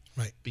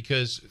 Right.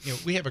 Because,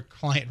 we have a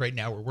client right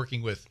now we're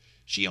working with.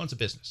 She owns a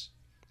business.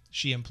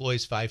 She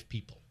employs 5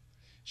 people.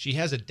 She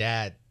has a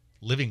dad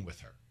living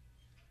with her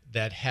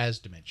that has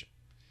dementia.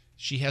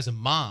 She has a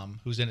mom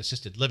who's in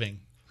assisted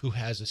living who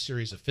has a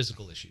series of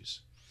physical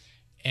issues.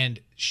 And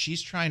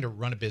she's trying to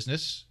run a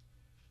business,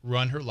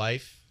 run her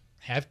life,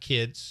 have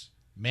kids,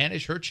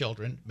 manage her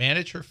children,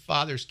 manage her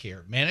father's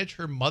care, manage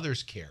her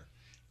mother's care,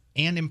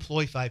 and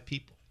employ 5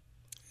 people.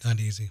 Not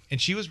easy.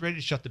 And she was ready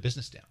to shut the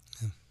business down.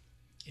 Yeah.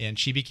 And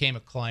she became a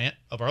client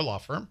of our law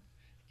firm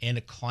and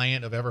a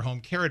client of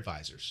Everhome Care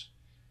Advisors.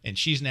 And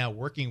she's now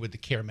working with the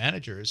care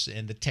managers,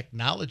 and the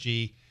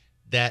technology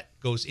that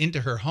goes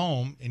into her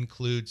home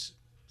includes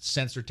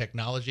sensor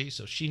technology.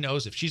 So she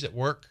knows if she's at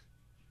work,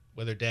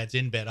 whether dad's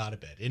in bed, out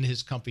of bed, in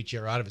his comfy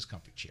chair, out of his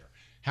comfy chair.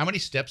 How many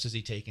steps has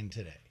he taken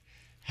today?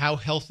 How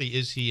healthy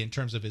is he in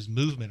terms of his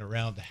movement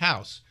around the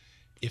house?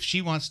 If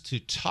she wants to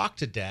talk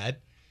to dad,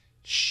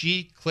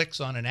 she clicks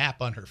on an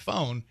app on her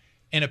phone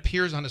and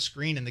appears on a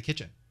screen in the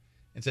kitchen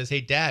and says,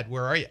 "Hey, Dad,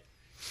 where are you?"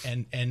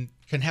 And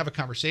can have a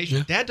conversation.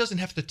 Yeah. Dad doesn't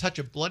have to touch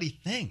a bloody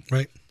thing.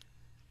 Right.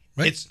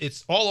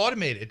 It's all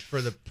automated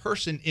for the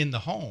person in the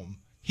home.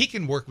 He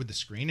can work with the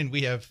screen, and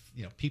we have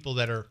people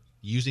that are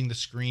using the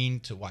screen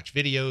to watch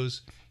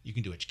videos. You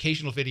can do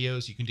educational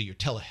videos. You can do your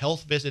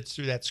telehealth visits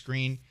through that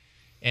screen.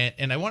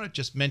 And I want to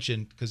just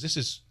mention, because this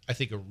is, I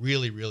think, a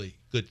really, really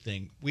good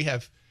thing. We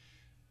have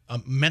a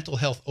mental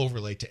health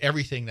overlay to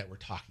everything that we're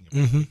talking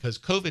about, because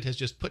COVID has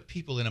just put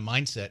people in a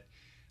mindset.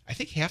 I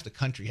think half the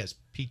country has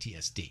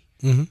PTSD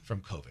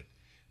from COVID.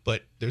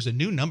 But there's a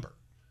new number,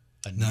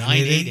 a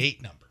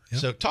 988 number. Yep.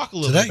 So talk a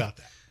little bit about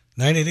that.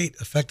 988,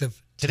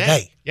 effective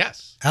Today.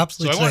 Yes.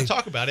 Absolutely. So I want to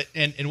talk about it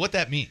and what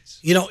that means.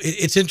 You know,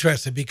 it's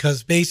interesting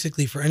because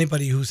basically for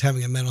anybody who's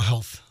having a mental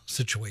health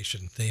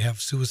situation, they have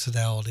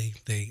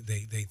suicidality,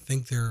 they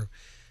think they're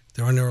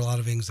under a lot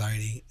of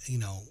anxiety. You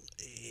know,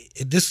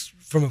 this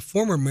from a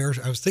former marriage,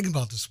 I was thinking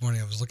about this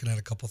morning. I was looking at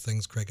a couple of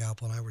things Craig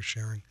Apple and I were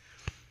sharing.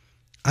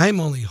 I'm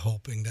only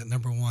hoping that,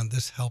 number one,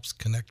 this helps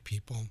connect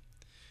people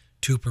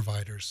to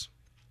providers.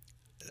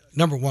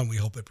 Number one, we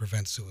hope it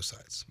prevents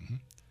suicides. Mm-hmm.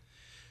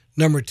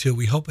 Number two,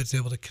 we hope it's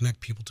able to connect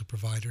people to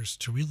providers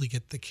to really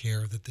get the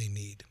care that they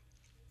need.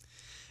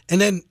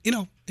 And then, you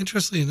know,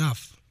 interestingly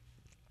enough,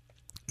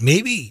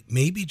 maybe,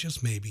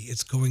 just maybe,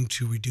 it's going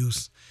to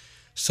reduce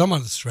some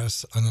of the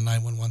stress on the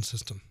 911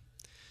 system.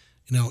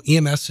 You know,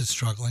 EMS is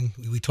struggling.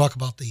 We talk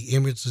about the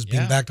ambulances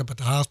being backed up at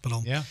the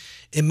hospital. Yeah.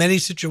 In many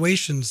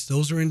situations,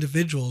 those are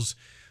individuals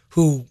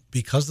who,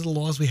 because of the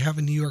laws we have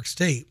in New York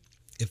State,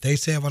 if they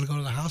say I want to go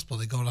to the hospital,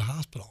 they go to the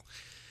hospital.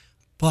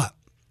 But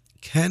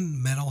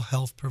can mental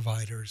health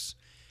providers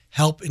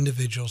help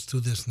individuals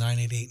through this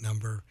 988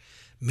 number,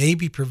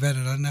 maybe prevent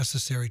an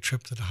unnecessary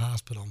trip to the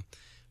hospital,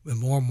 and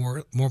more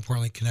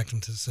importantly, connect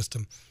them to the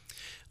system?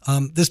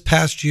 This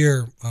past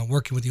year,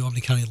 working with the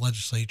Albany County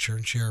Legislature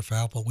and Sheriff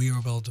Apple, we were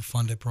able to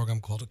fund a program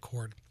called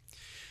Accord,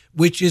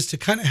 which is to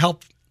kind of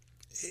help.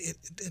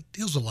 It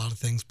deals with a lot of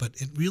things, but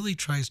it really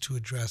tries to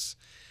address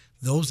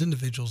those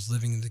individuals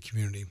living in the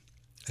community.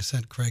 I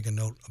sent Craig a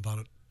note about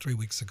it 3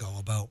 weeks ago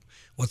about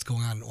what's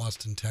going on in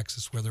Austin,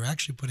 Texas, where they're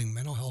actually putting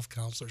mental health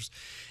counselors,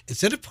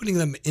 instead of putting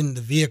them in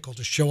the vehicle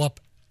to show up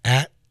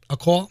at a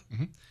call,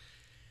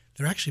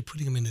 they're actually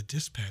putting them in the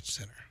dispatch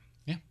center.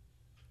 Yeah.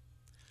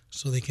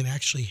 So they can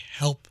actually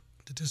help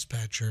the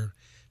dispatcher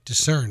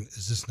discern,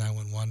 is this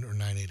 911 or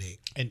 988?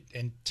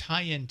 And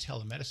tie in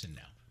telemedicine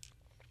now.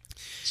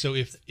 So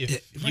if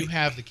you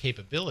have the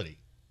capability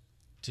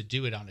to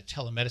do it on a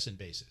telemedicine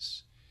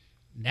basis,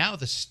 now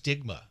the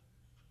stigma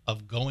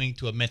of going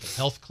to a mental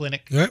health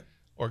clinic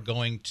or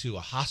going to a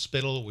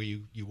hospital where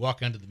you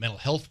walk onto the mental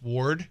health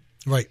ward.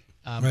 Right.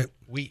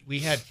 We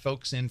had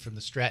folks in from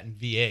the Stratton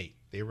VA.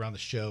 They were on the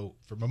show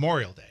for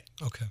Memorial Day.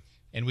 Okay.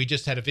 And we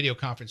just had a video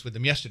conference with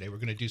them yesterday. We're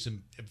going to do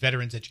some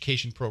veterans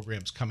education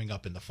programs coming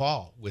up in the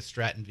fall with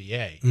Stratton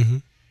VA. Mm-hmm.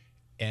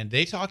 And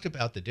they talked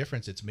about the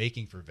difference it's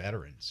making for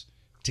veterans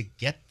to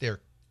get their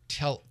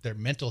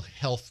mental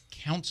health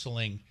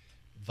counseling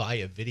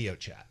via video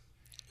chat.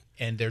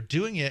 And they're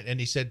doing it. And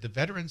he said the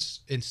veterans,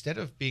 instead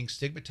of being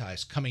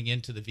stigmatized coming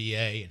into the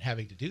VA and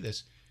having to do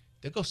this,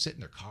 they'll go sit in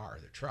their car or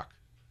their truck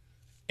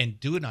and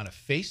do it on a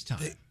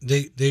FaceTime.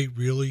 They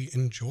really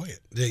enjoy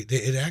it.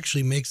 It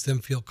actually makes them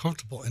feel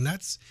comfortable. And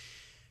that's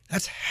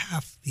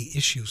half the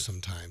issue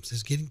sometimes,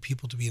 is getting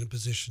people to be in a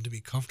position to be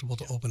comfortable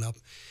to open up.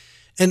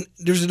 And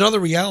there's another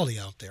reality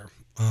out there.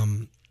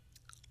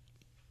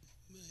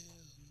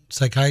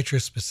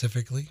 Psychiatrists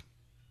specifically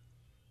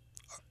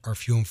are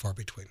few and far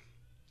between.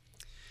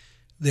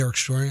 They're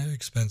extraordinarily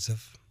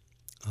expensive.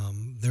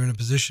 They're in a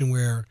position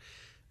where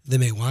they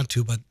may want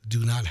to, but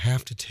do not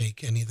have to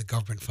take any of the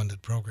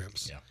government-funded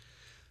programs. Yeah.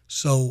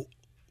 So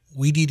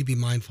we need to be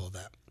mindful of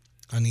that.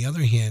 On the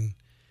other hand,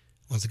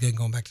 once again,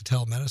 going back to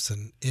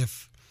telemedicine,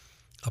 if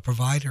a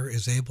provider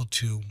is able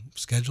to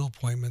schedule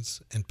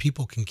appointments and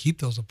people can keep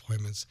those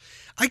appointments,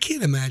 I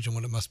can't imagine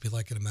what it must be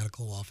like in a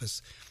medical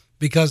office,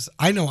 because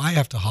I know I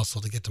have to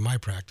hustle to get to my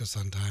practice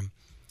on time.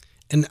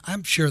 And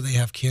I'm sure they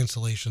have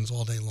cancellations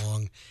all day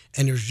long,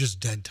 and there's just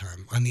dead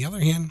time. On the other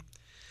hand,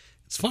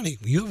 it's funny.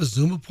 When you have a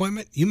Zoom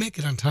appointment, you make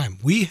it on time.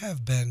 We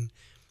have been,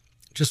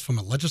 just from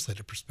a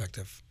legislative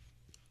perspective,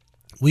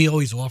 we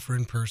always offer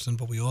in person,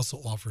 but we also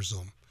offer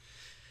Zoom.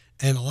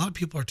 And a lot of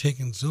people are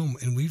taking Zoom,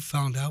 and we've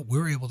found out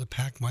we're able to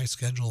pack my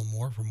schedule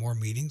more for more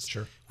meetings,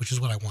 sure, which is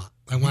what I want.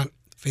 I want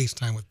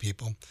FaceTime with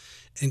people.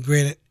 And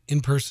granted,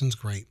 in person's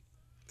great.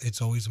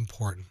 It's always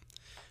important.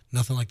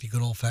 Nothing like the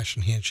good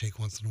old-fashioned handshake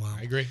once in a while.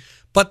 I agree.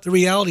 But the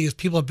reality is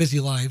people have busy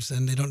lives,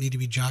 and they don't need to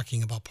be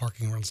jockeying about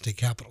parking around the state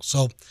capitol.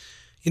 So,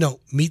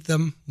 meet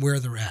them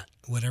where they're at,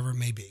 whatever it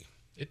may be.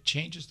 It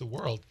changes the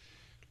world.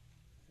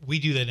 We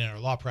do that in our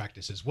law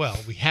practice as well.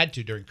 We had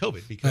to during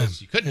COVID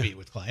because you couldn't meet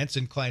with clients,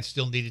 and clients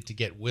still needed to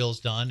get wills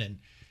done. And,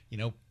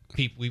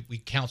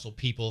 we counsel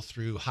people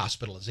through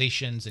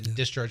hospitalizations and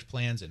discharge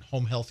plans and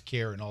home health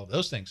care and all of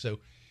those things. So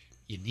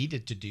you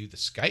needed to do the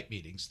Skype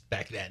meetings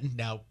back then,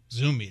 now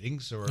Zoom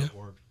meetings or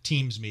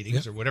Teams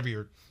meetings or whatever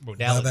your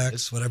modality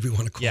is. WebEx, whatever you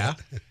want to call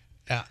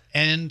it.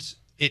 And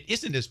it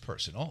isn't as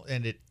personal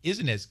and it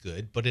isn't as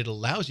good, but it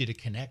allows you to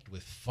connect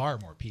with far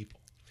more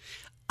people.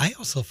 I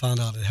also found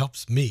out it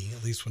helps me,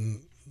 at least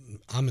when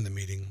I'm in the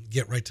meeting,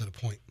 get right to the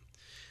point.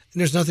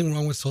 And there's nothing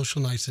wrong with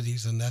social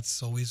niceties, and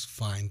that's always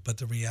fine. But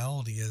the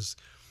reality is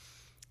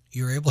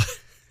you're able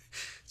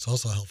it's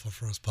also helpful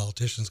for us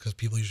politicians because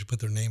people usually put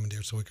their name in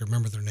there so we can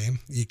remember their name.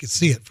 You can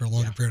see it for a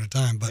longer period of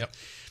time. But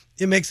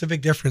it makes a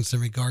big difference in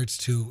regards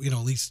to, at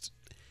least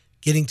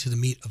getting to the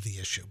meat of the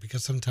issue,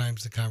 because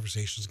sometimes the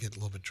conversations get a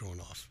little bit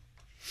drawn off.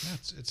 Yeah,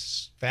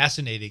 it's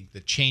fascinating, the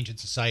change in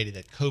society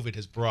that COVID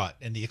has brought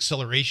and the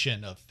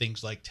acceleration of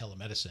things like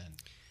telemedicine.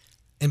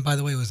 And by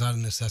the way, it was out of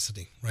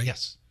necessity, right?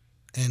 Yes.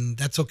 And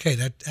that's okay.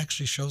 That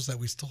actually shows that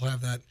we still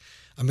have that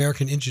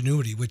American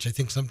ingenuity, which I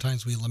think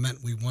sometimes we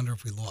lament, we wonder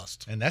if we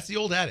lost. And that's the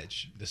old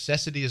adage.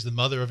 Necessity is the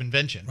mother of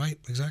invention. Right,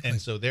 exactly.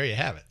 And so there you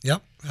have it.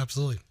 Yep,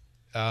 absolutely.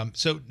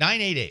 So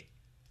 988,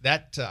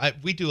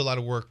 we do a lot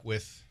of work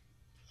with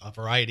a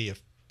variety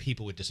of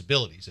people with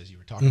disabilities, as you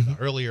were talking about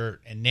earlier.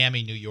 And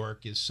NAMI New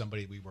York is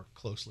somebody we work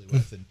closely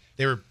with, and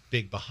they were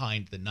big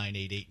behind the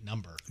 988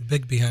 number.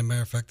 Big behind.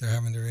 Matter of fact, they're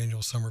having their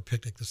annual summer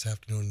picnic this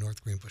afternoon in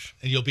North Greenbush.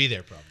 And you'll be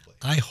there probably.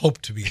 I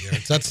hope to be there.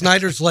 It's at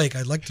Snyder's Lake.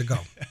 I'd like to go,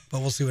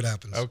 but we'll see what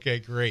happens. Okay,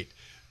 great.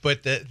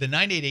 But the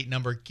 988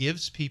 number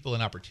gives people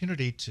an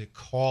opportunity to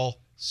call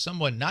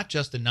someone, not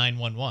just a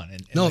 911.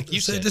 And no, like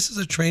you said, this is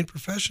a trained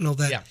professional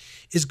that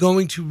is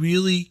going to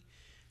really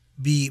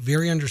be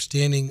very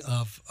understanding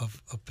of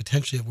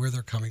potentially of where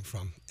they're coming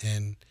from.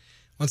 And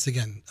once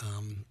again,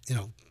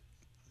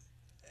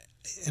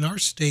 in our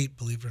state,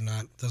 believe it or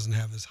not, doesn't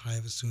have as high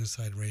of a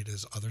suicide rate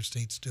as other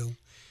states do.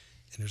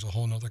 And there's a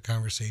whole nother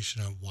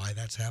conversation on why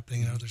that's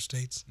happening in other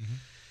states.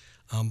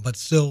 But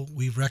still,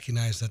 we've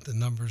recognized that the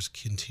numbers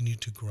continue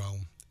to grow,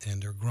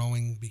 and they're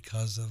growing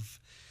because of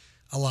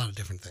a lot of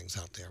different things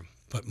out there.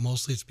 But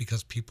mostly it's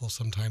because people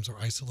sometimes are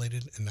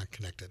isolated and not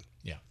connected.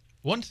 Yeah.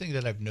 One thing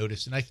that I've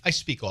noticed, and I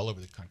speak all over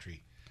the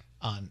country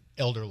on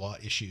elder law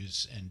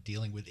issues and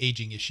dealing with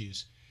aging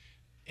issues,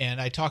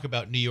 and I talk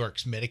about New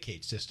York's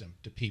Medicaid system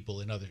to people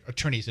in other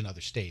attorneys in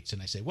other states,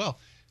 and I say, well,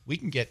 we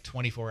can get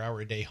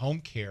 24-hour-a-day home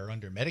care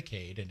under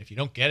Medicaid, and if you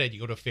don't get it,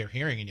 you go to a fair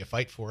hearing and you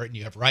fight for it, and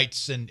you have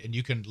rights, and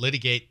you can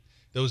litigate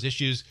those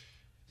issues.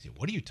 I say,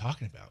 what are you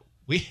talking about?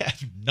 We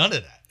have none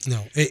of that.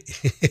 No.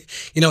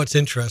 It's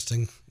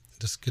interesting.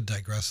 This could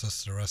digress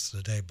us the rest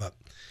of the day, but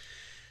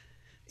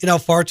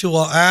far too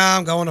long.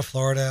 I'm going to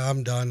Florida.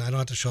 I'm done. I don't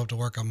have to show up to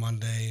work on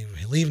Monday.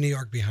 Leave New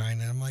York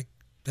behind. And I'm like,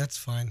 that's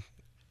fine.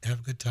 Have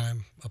a good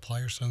time. Apply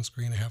your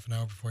sunscreen a half an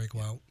hour before you go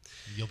out.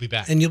 You'll be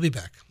back. And you'll be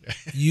back.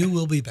 You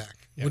will be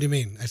back. What do you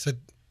mean? I said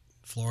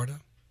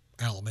Florida,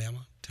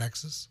 Alabama,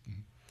 Texas.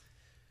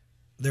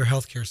 Their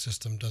healthcare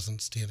system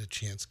doesn't stand a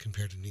chance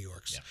compared to New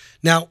York's. Yeah.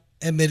 Now,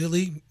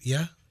 admittedly,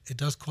 it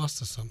does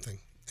cost us something,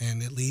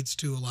 and it leads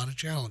to a lot of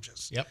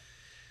challenges. Yep.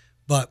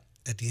 But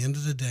at the end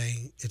of the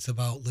day, it's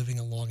about living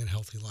a long and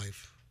healthy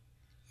life,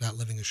 not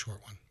living a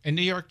short one. In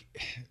New York,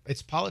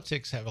 its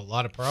politics have a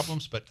lot of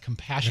problems, but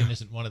compassion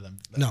isn't one of them.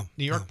 No.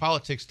 New York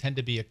politics tend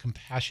to be a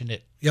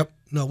compassionate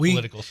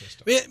political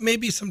system. It may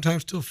be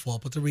sometimes to a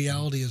fault, but the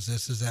reality is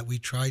that we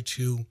try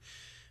to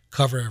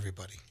cover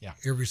everybody,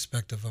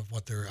 irrespective of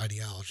what their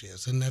ideology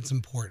is. And that's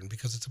important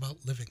because it's about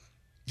living.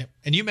 Yep.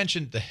 And you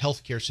mentioned the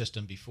healthcare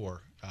system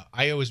before.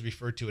 I always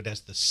refer to it as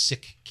the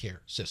sick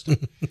care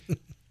system.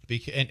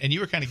 And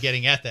you were kind of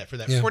getting at that for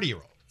that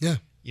 40-year-old. Yeah.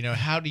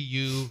 How do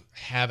you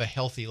have a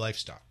healthy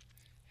lifestyle?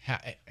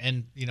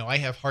 And I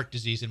have heart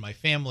disease in my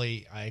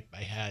family. I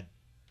had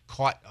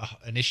caught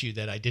an issue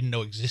that I didn't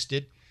know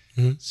existed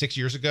 6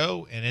 years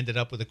ago and ended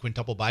up with a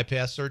quintuple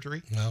bypass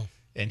surgery. Wow.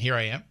 And here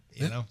I am,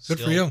 good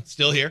for you.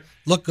 Still here.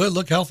 Look good,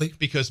 look healthy.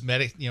 Because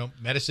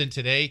medicine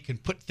today can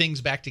put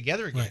things back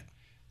together again. Right.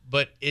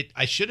 But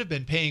I should have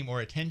been paying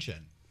more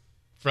attention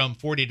from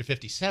 40 to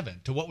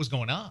 57 to what was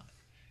going on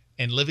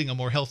and living a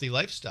more healthy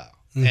lifestyle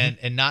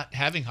and not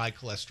having high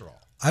cholesterol.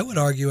 I would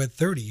argue at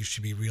 30 you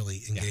should be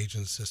really engaged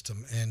in the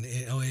system. And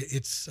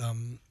it's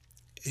in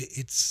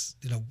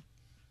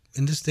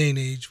this day and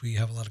age we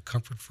have a lot of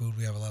comfort food,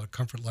 we have a lot of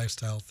comfort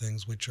lifestyle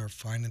things which are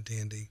fine and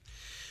dandy.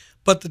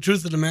 But the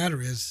truth of the matter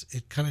is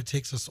it kind of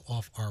takes us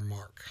off our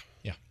mark.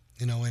 Yeah.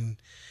 And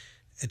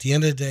at the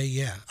end of the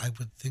day, I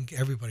would think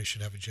everybody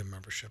should have a gym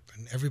membership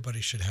and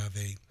everybody should have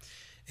a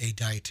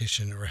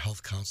dietitian or a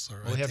health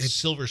counselor. Well, we have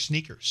silver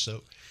sneakers,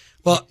 so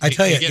I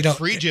tell you, get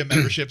free gym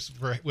memberships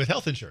with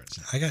health insurance.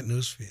 I got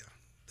news for you.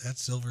 That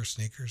silver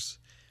sneakers,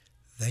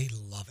 they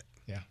love it.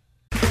 Yeah.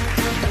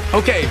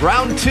 Okay,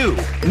 round two.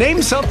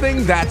 Name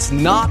something that's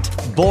not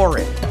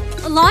boring.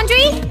 A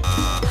laundry?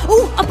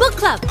 Ooh, a book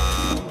club.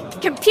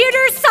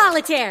 Computer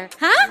solitaire,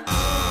 huh?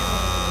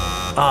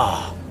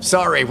 Ah,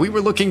 sorry, we were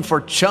looking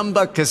for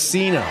Chumba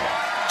Casino.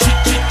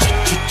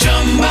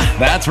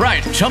 That's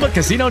right,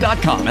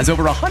 ChumbaCasino.com has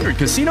over 100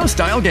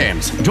 casino-style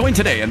games. Join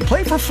today and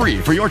play for free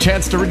for your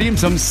chance to redeem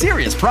some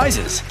serious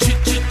prizes.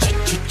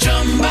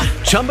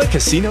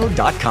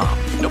 ChumbaCasino.com.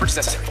 No purchase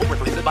necessary. Void where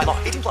prohibited by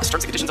law. 18+. Terms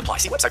and conditions apply.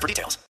 See website for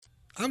details.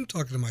 I'm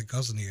talking to my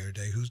cousin the other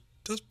day who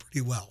does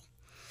pretty well.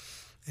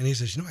 And he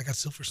says, I got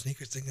silver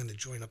sneakers. They're going to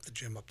join up the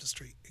gym up the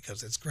street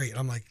because it's great.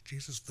 I'm like,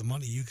 Jesus, the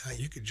money you got,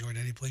 you could join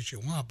any place you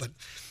want. But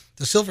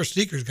the silver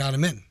sneakers got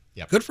him in.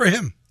 Yep. Good for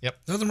him. Yep.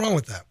 Nothing wrong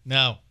with that.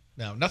 No,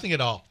 nothing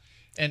at all.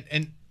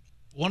 And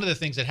one of the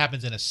things that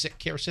happens in a sick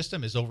care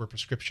system is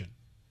overprescription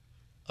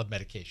of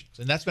medications.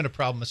 And that's been a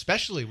problem,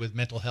 especially with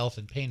mental health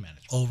and pain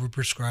management.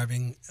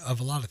 Overprescribing of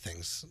a lot of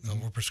things.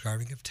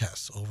 Overprescribing of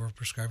tests,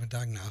 overprescribing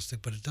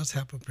diagnostic, but it does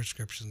happen with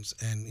prescriptions.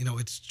 And,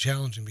 it's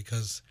challenging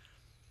because,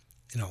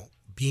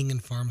 being in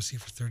pharmacy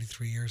for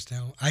 33 years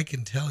now, I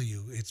can tell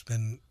you it's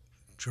been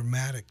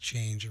dramatic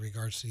change in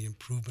regards to the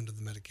improvement of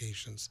the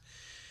medications.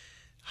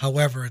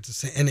 However, it's the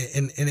same,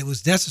 and it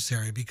was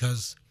necessary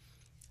because,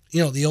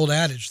 the old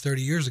adage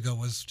 30 years ago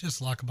was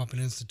just lock them up in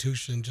an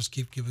institution and just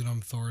keep giving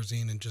them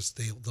Thorazine and just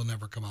they'll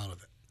never come out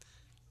of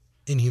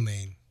it.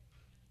 Inhumane.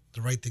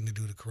 The right thing to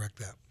do to correct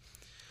that.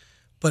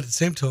 But at the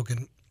same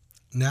token,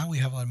 now we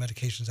have a lot of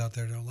medications out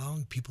there that are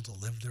allowing people to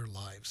live their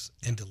lives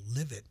and to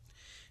live it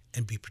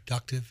and be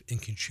productive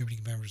and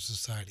contributing members of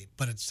society.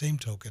 But at the same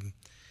token,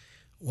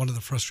 one of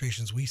the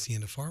frustrations we see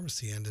in the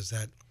pharmacy end is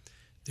that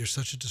there's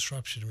such a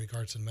disruption in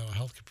regards to mental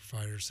health care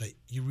providers that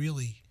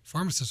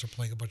pharmacists are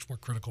playing a much more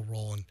critical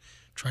role in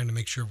trying to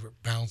make sure we're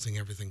balancing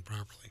everything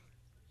properly.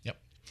 Yep.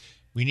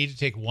 We need to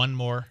take one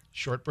more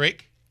short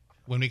break.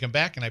 When we come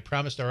back, and I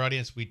promised our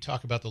audience we'd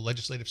talk about the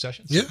legislative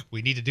sessions. Yeah.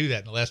 We need to do that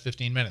in the last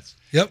 15 minutes.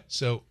 Yep.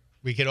 So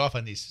we get off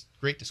on these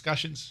great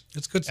discussions.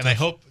 It's good stuff. And I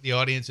hope the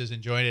audience is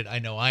enjoying it. I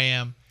know I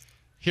am.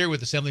 Here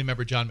with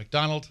Assemblymember John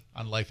McDonald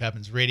on Life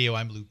Happens Radio,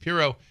 I'm Lou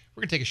Pirro.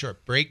 We're going to take a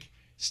short break.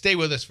 Stay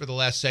with us for the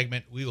last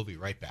segment. We will be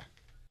right back.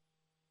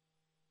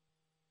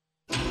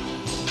 My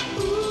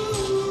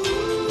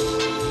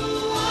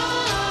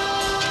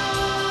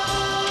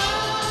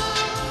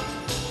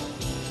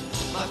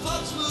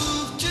folks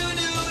moved to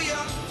New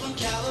York from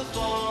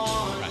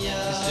California. Right.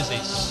 This is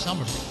a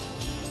summer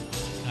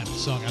kind of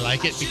song. I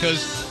like it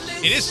because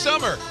it is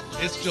summer.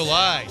 It's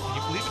July. Can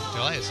you believe it?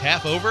 July is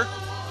half over.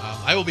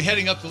 I will be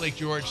heading up to Lake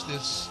George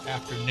this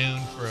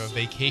afternoon for a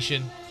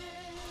vacation.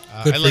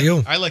 Good for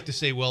you. I like to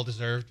say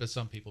well-deserved, but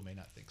some people may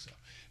not think so.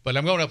 But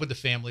I'm going up with the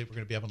family. We're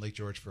going to be up on Lake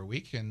George for a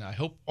week, and I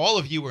hope all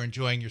of you are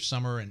enjoying your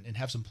summer and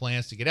have some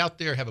plans to get out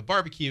there, have a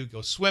barbecue,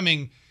 go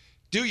swimming,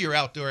 do your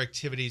outdoor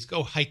activities,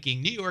 go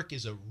hiking. New York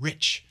is a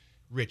rich,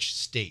 rich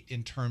state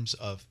in terms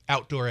of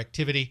outdoor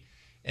activity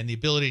and the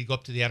ability to go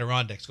up to the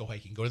Adirondacks, go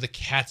hiking, go to the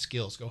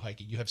Catskills, go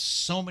hiking. You have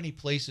so many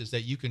places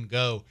that you can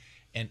go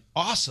and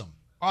awesome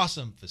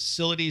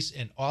facilities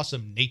and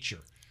awesome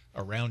nature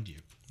around you.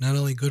 Not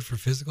only good for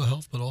physical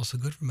health, but also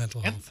good for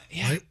mental health.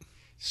 Yeah. Right?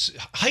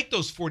 Hike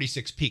those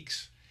 46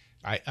 peaks.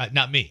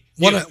 Not me.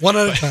 One at a time. One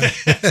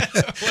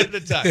at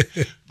a time.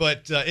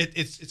 But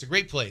it's a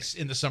great place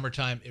in the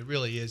summertime. It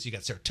really is. You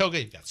got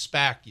Saratoga, you've got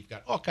SPAC, you've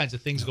got all kinds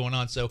of things going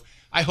on. So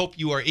I hope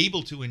you are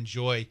able to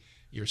enjoy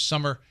your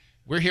summer.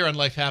 We're here on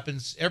Life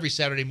Happens every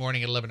Saturday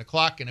morning at 11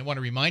 o'clock. And I want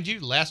to remind you,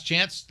 last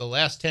chance, the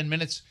last 10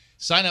 minutes,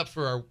 sign up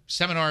for our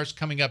seminars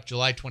coming up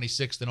July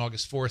 26th and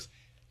August 4th.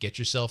 Get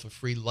yourself a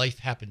free Life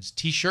Happens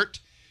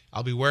t-shirt.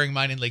 I'll be wearing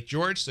mine in Lake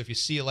George, so if you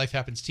see a Life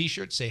Happens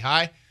t-shirt, say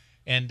hi.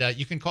 And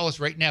you can call us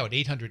right now at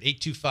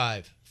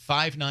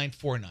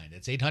 800-825-5949.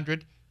 That's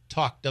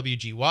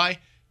 800-TALK-WGY.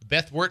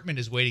 Beth Wertman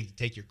is waiting to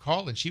take your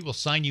call, and she will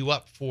sign you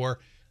up for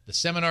the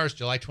seminars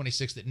July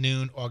 26th at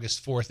noon,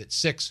 August 4th at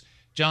 6.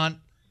 John,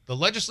 the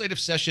legislative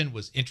session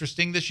was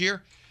interesting this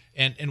year,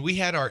 and we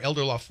had our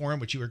Elder Law Forum,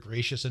 which you were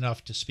gracious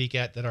enough to speak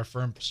at, that our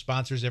firm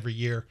sponsors every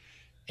year.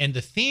 And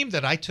the theme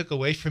that I took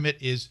away from it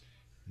is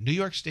New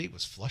York State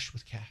was flush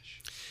with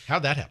cash.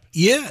 How'd that happen?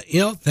 Yeah,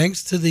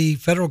 thanks to the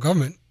federal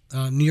government,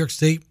 New York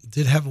State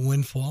did have a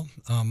windfall.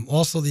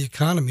 Also, the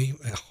economy,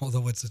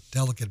 although it's a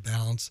delicate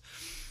balance,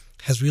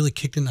 has really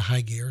kicked into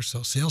high gear.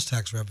 So sales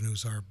tax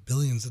revenues are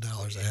billions of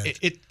dollars ahead.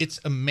 It's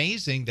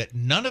amazing that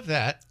none of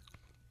that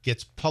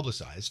gets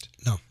publicized.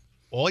 No.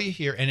 All you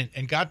hear,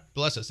 and God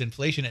bless us,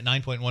 inflation at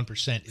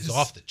 9.1% is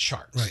off the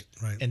charts.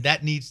 Right. And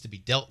that needs to be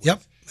dealt with.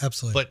 Yep,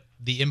 absolutely. But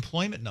the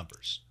employment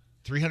numbers,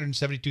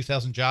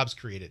 372,000 jobs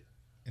created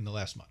in the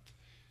last month.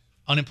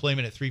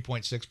 Unemployment at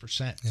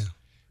 3.6%. Yeah.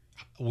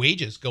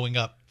 Wages going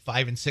up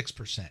 5 and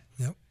 6%.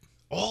 Yep.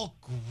 All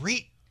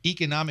great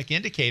economic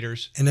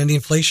indicators. And then the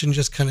inflation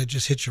just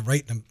hits you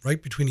right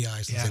between the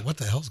eyes and say, what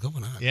the hell's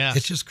going on? Yeah.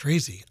 It's just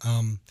crazy.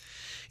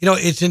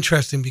 It's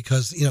interesting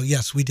because,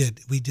 yes, we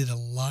did a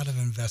lot of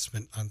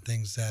investment on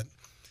things that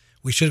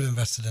we should have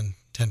invested in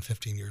 10,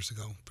 15 years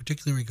ago,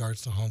 particularly in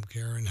regards to home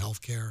care and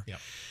health care. Yep.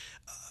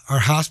 Our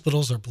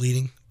hospitals are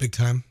bleeding big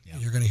time. Yep.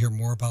 You're going to hear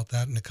more about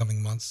that in the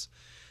coming months.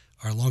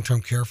 Our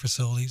long-term care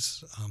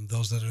facilities,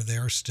 those that are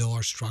there still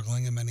are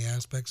struggling in many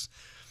aspects.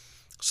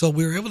 So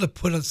we were able to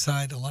put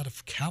aside a lot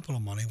of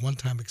capital money,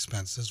 one-time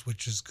expenses,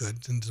 which is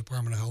good. And the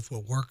Department of Health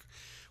will work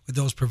with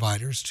those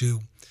providers to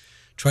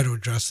try to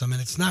address them.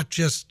 And it's not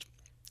just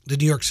the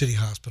New York City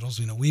hospitals.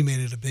 We made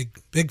it a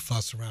big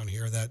fuss around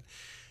here that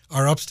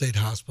our upstate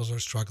hospitals are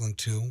struggling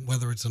too,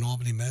 whether it's in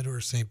Albany Med or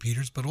St.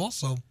 Peter's, but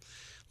also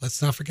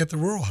let's not forget the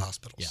rural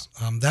hospitals.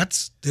 Yeah.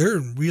 They're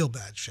in real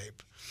bad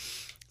shape.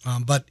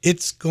 But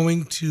it's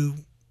going to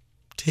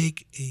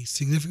take a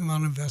significant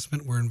amount of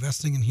investment. We're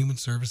investing in human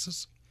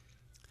services.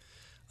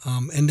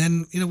 And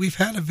then, we've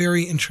had a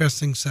very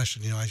interesting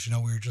session. As you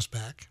know, we were just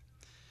back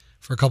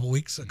for a couple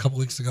weeks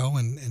ago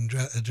and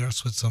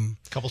addressed with some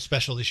couple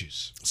special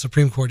issues,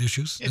 Supreme Court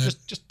issues. Yeah,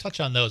 just touch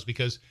on those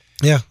because,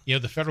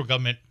 the federal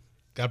government,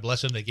 God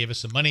bless them, they gave us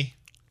some money,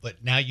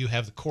 but now you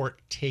have the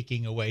court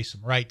taking away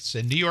some rights.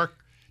 And New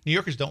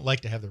Yorkers don't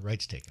like to have their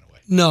rights taken away.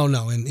 No.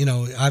 And,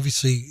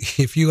 obviously,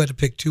 if you had to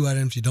pick two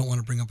items you don't want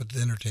to bring up at the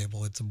dinner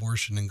table, it's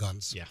abortion and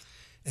guns. Yeah.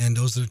 And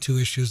those are the two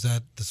issues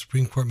that the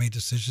Supreme Court made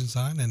decisions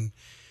on. And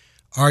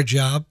our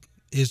job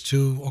is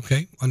to,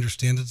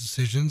 understand the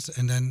decisions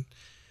and then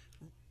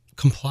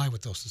comply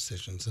with those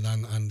decisions. And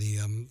on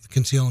the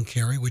conceal and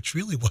carry, which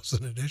really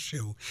wasn't an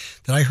issue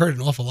that I heard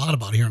an awful lot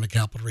about here in the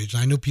Capital Region.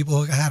 I knew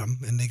people who had them,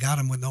 and they got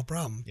them with no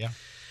problem. Yeah.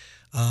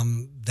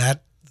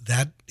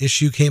 That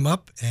issue came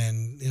up,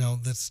 and,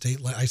 the state,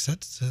 I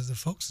said to the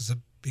folks, I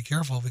said, be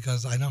careful,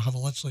 because I know how the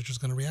legislature is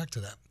going to react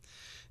to that.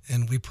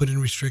 And we put in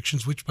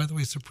restrictions, which, by the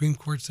way, Supreme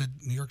Court said,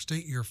 New York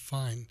State, you're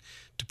fine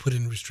to put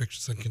in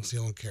restrictions on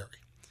conceal and carry.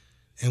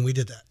 And we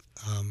did that.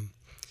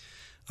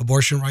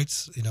 Abortion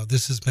rights,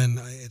 this has been,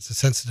 it's a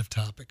sensitive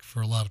topic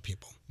for a lot of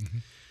people.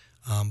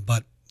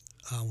 But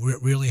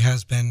it really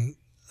has been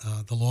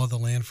the law of the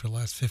land for the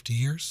last 50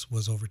 years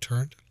was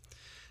overturned.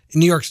 In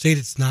New York State,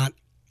 it's not,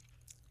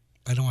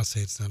 I don't want to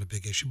say it's not a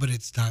big issue, but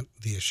it's not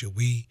the issue.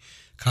 We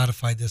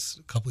codified this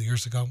a couple of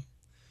years ago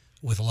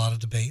with a lot of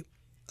debate.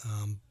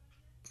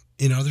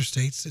 In other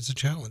states, it's a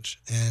challenge.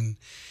 And,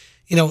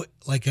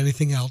 like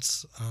anything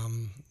else,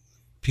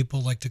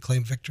 people like to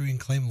claim victory and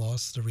claim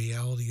loss. The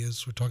reality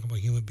is we're talking about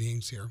human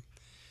beings here,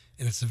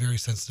 and it's a very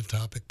sensitive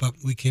topic. But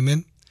we came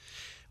in,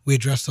 we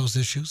addressed those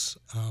issues,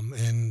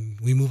 and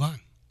we move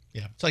on.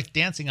 Yeah, it's like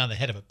dancing on the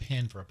head of a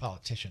pin for a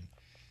politician.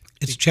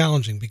 It's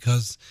challenging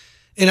because,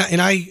 and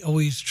I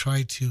always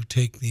try to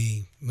take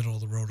the middle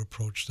of the road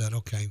approach that,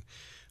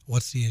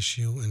 what's the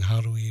issue and how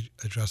do we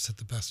address it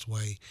the best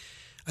way?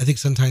 I think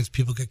sometimes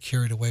people get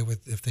carried away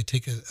with, if they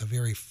take a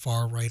very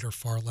far right or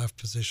far left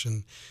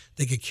position,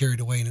 they get carried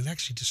away, and it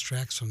actually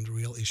distracts from the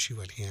real issue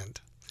at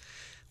hand,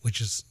 which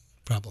is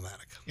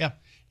problematic. Yeah,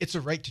 it's a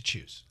right to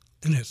choose.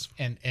 It is.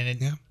 And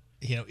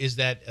is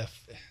that,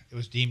 it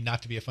was deemed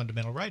not to be a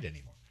fundamental right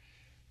anymore,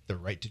 the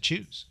right to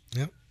choose.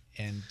 Yep.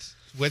 And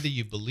whether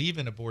you believe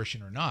in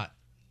abortion or not,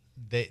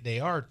 they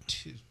are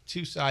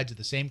two sides of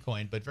the same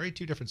coin, but very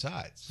two different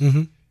sides.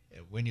 Mm-hmm.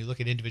 When you look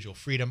at individual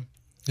freedom,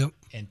 yep,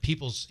 and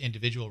people's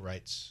individual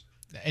rights,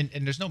 and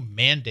there's no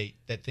mandate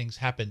that things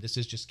happen. This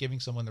is just giving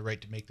someone the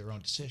right to make their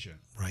own decision.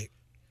 Right.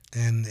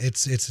 And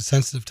it's a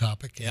sensitive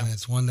topic, yeah, and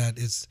it's one that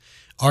is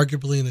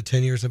arguably in the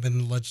 10 years I've been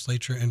in the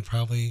legislature, and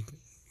probably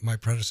my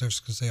predecessors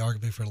could say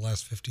arguably for the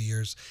last 50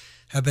 years,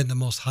 have been the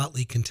most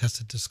hotly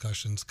contested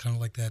discussions, kind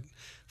of like that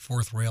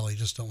fourth rail you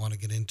just don't want to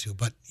get into.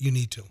 But you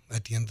need to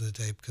at the end of the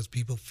day, because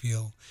people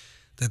feel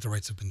that the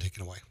rights have been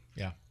taken away.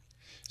 Yeah.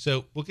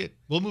 So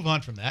we'll move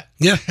on from that.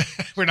 Yeah.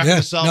 We're not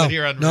going to solve it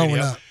here on radio. No, we're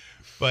not.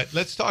 But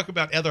let's talk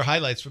about other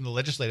highlights from the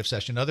legislative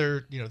session.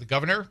 The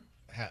governor,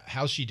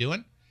 how's she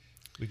doing?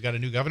 We've got a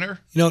new governor.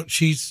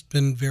 She's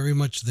been very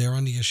much there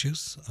on the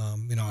issues.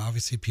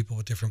 Obviously people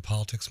with different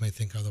politics may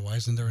think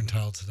otherwise, and they're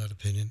entitled to that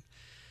opinion.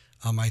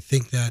 I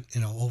think that,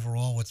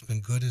 overall what's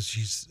been good is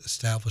she's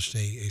established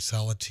a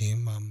solid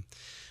team.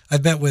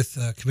 I've met with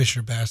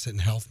Commissioner Bassett in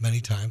health many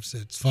times.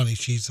 It's funny.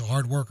 She's a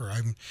hard worker.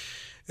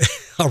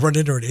 I'll run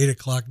into her at 8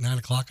 o'clock, 9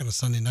 o'clock on a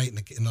Sunday night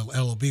in the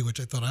LOB, which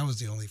I thought I was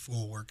the only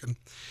fool working.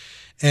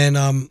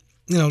 And,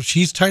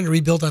 she's trying to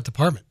rebuild that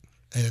department,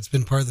 and it's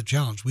been part of the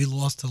challenge. We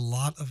lost a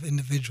lot of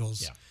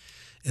individuals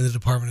in the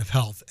Department of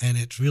Health, and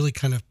it's really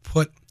kind of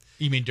put...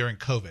 You mean during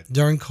COVID?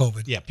 During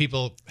COVID. Yeah,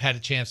 people had a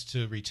chance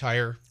to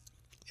retire,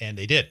 and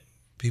they did.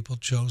 People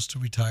chose to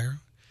retire.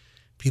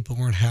 People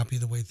weren't happy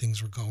the way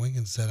things were going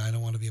and said, I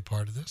don't want to be a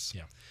part of this.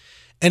 Yeah.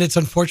 And it's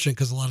unfortunate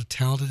because a lot of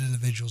talented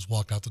individuals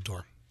walked out the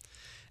door.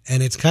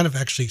 And it's kind of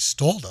actually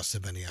stalled us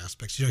in many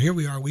aspects. Here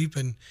we are. We've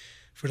been,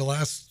 for the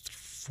last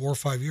 4 or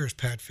 5 years,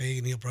 Pat Fay,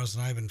 Neil Brus,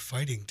 and I have been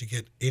fighting to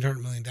get $800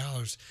 million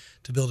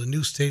to build a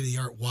new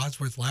state-of-the-art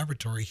Wadsworth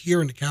laboratory here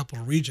in the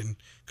Capital Region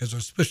because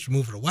they're supposed to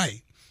move it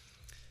away.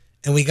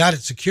 And we got it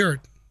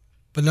secured,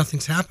 but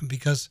nothing's happened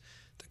because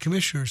the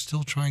commissioner is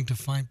still trying to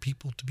find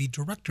people to be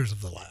directors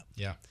of the lab.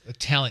 Yeah, a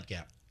talent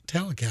gap.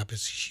 Talent gap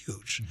is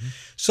huge. Mm-hmm.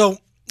 So,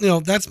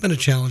 that's been a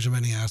challenge in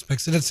many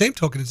aspects. And at the same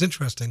token, it's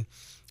interesting.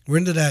 We're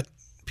into that.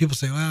 People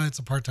say, well, it's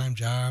a part-time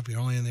job. You're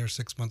only in there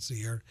 6 months a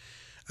year.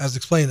 I was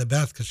explaining to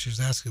Beth because she was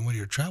asking, what are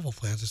your travel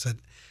plans? I said,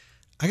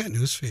 I got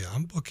news for you.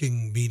 I'm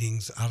booking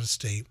meetings out of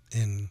state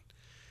in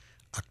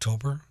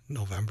October,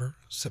 November,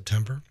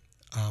 September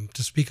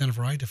to speak on a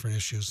variety of different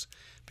issues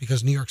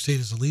because New York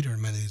State is a leader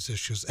in many of these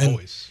issues. And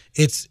always.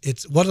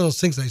 It's one of those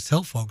things I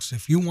tell folks,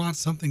 if you want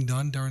something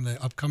done during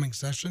the upcoming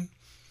session,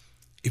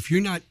 if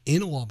you're not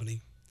in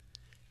Albany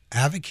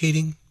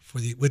advocating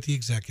with the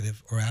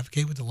executive or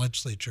advocating with the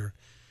legislature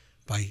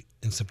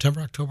in September,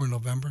 October,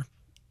 November,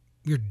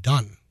 you're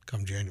done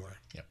come January.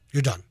 Yep.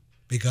 You're done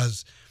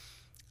because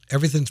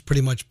everything's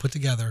pretty much put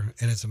together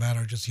and it's a matter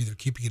of just either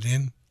keeping it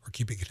in or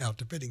keeping it out,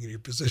 depending on your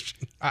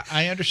position.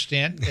 I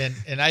understand,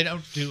 and I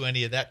don't do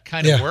any of that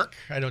kind of work.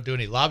 I don't do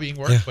any lobbying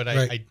work, but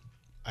right.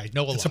 I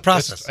know a lot. It's a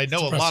process. I know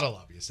a lot of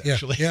lobbyists,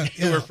 actually,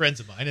 who are friends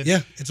of mine. And,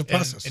 it's a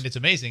process. And it's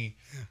amazing.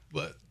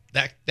 But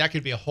that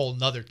could be a whole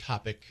nother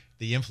topic,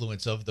 the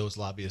influence of those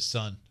lobbyists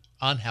on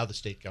how the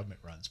state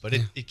government runs. But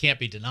it can't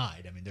be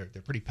denied. I mean,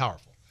 they're pretty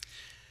powerful.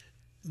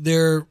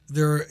 They're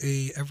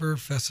a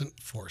effervescent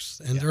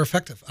force, and they're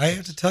effective. I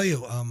have to tell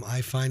you,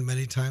 I find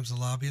many times the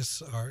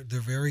lobbyists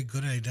they're very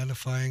good at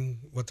identifying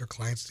what their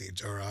clients'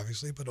 needs are,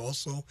 obviously, but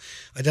also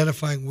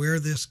identifying where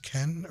this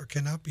can or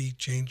cannot be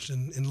changed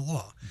in the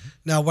law. Mm-hmm.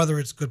 Now, whether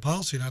it's good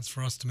policy or not, it's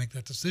for us to make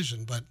that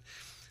decision, but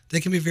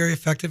they can be very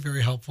effective,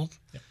 very helpful.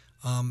 Yep.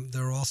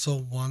 There are also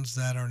ones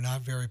that are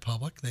not very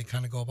public. They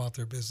kind of go about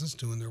their business,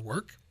 doing their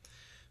work,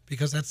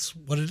 because that's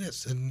what it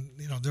is. And,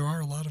 there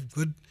are a lot of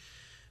good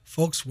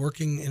folks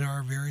working in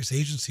our various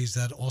agencies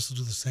that also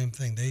do the same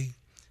thing. They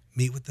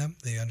meet with them,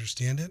 they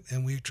understand it,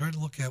 and we try to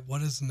look at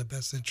what is in the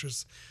best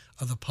interest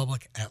of the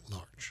public at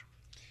large.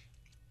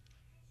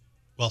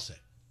 Well said.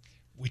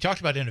 We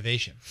talked about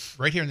innovation.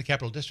 Right here in the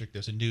Capital District,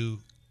 there's a new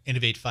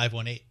Innovate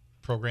 518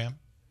 program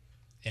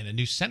and a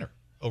new center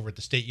over at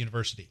the State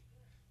University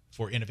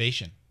for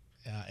innovation.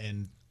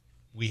 And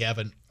we have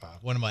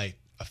one of my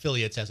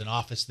affiliates has an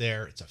office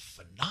there. It's a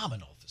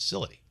phenomenal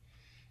facility.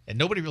 And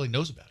nobody really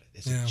knows about it.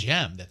 It's a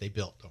gem that they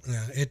built over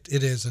there. Yeah,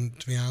 it is. And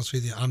to be honest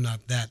with you, I'm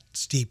not that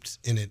steeped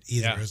in it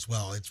either as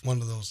well. It's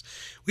one of those,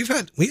 we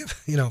have,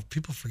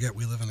 people forget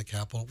we live in the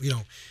capital. You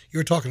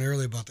were talking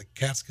earlier about the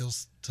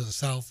Catskills to the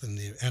south and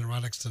the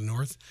Adirondacks to the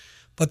north.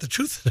 But the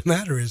truth of the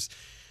matter is,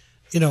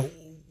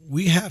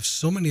 we have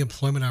so many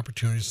employment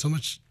opportunities, so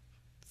much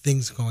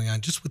things going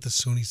on just with the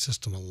SUNY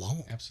system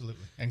alone.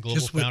 Absolutely. And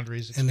Global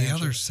Foundries expansion. And the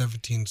other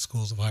 17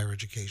 schools of higher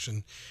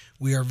education.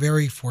 We are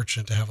very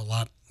fortunate to have a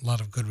lot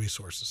of good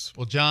resources.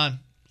 Well, John,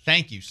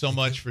 thank you so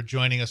much for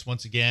joining us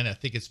once again. I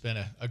think it's been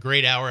a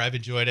great hour. I've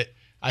enjoyed it.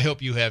 I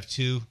hope you have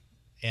too.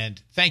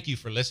 And thank you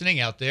for listening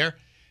out there.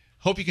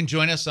 Hope you can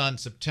join us on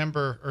July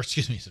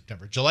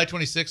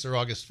 26th or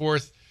August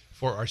 4th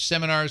for our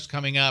seminars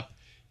coming up.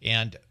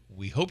 And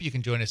we hope you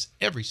can join us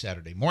every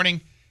Saturday morning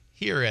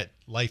here at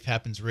Life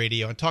Happens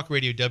Radio and Talk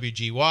Radio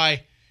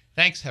WGY.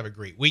 Thanks. Have a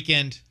great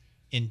weekend.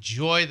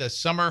 Enjoy the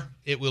summer.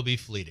 It will be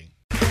fleeting.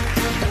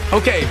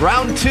 Okay,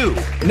 round two.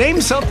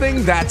 Name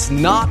something that's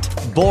not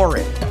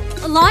boring.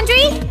 A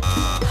laundry?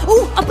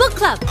 Ooh, a book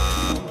club.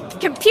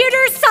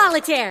 Computer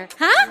solitaire,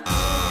 huh?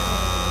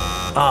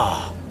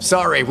 Ah,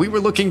 sorry. We were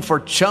looking for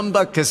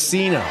Chumba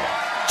Casino.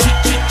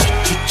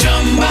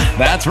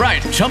 That's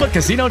right.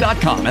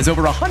 ChumbaCasino.com has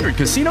over 100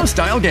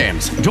 casino-style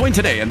games. Join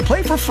today and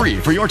play for free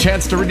for your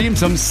chance to redeem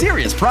some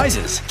serious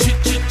prizes.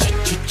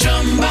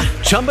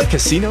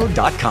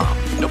 ChumbaCasino.com.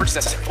 No purchase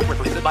necessary. Void where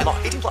prohibited by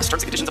law. 18+ terms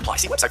and conditions apply.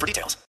 See website for details.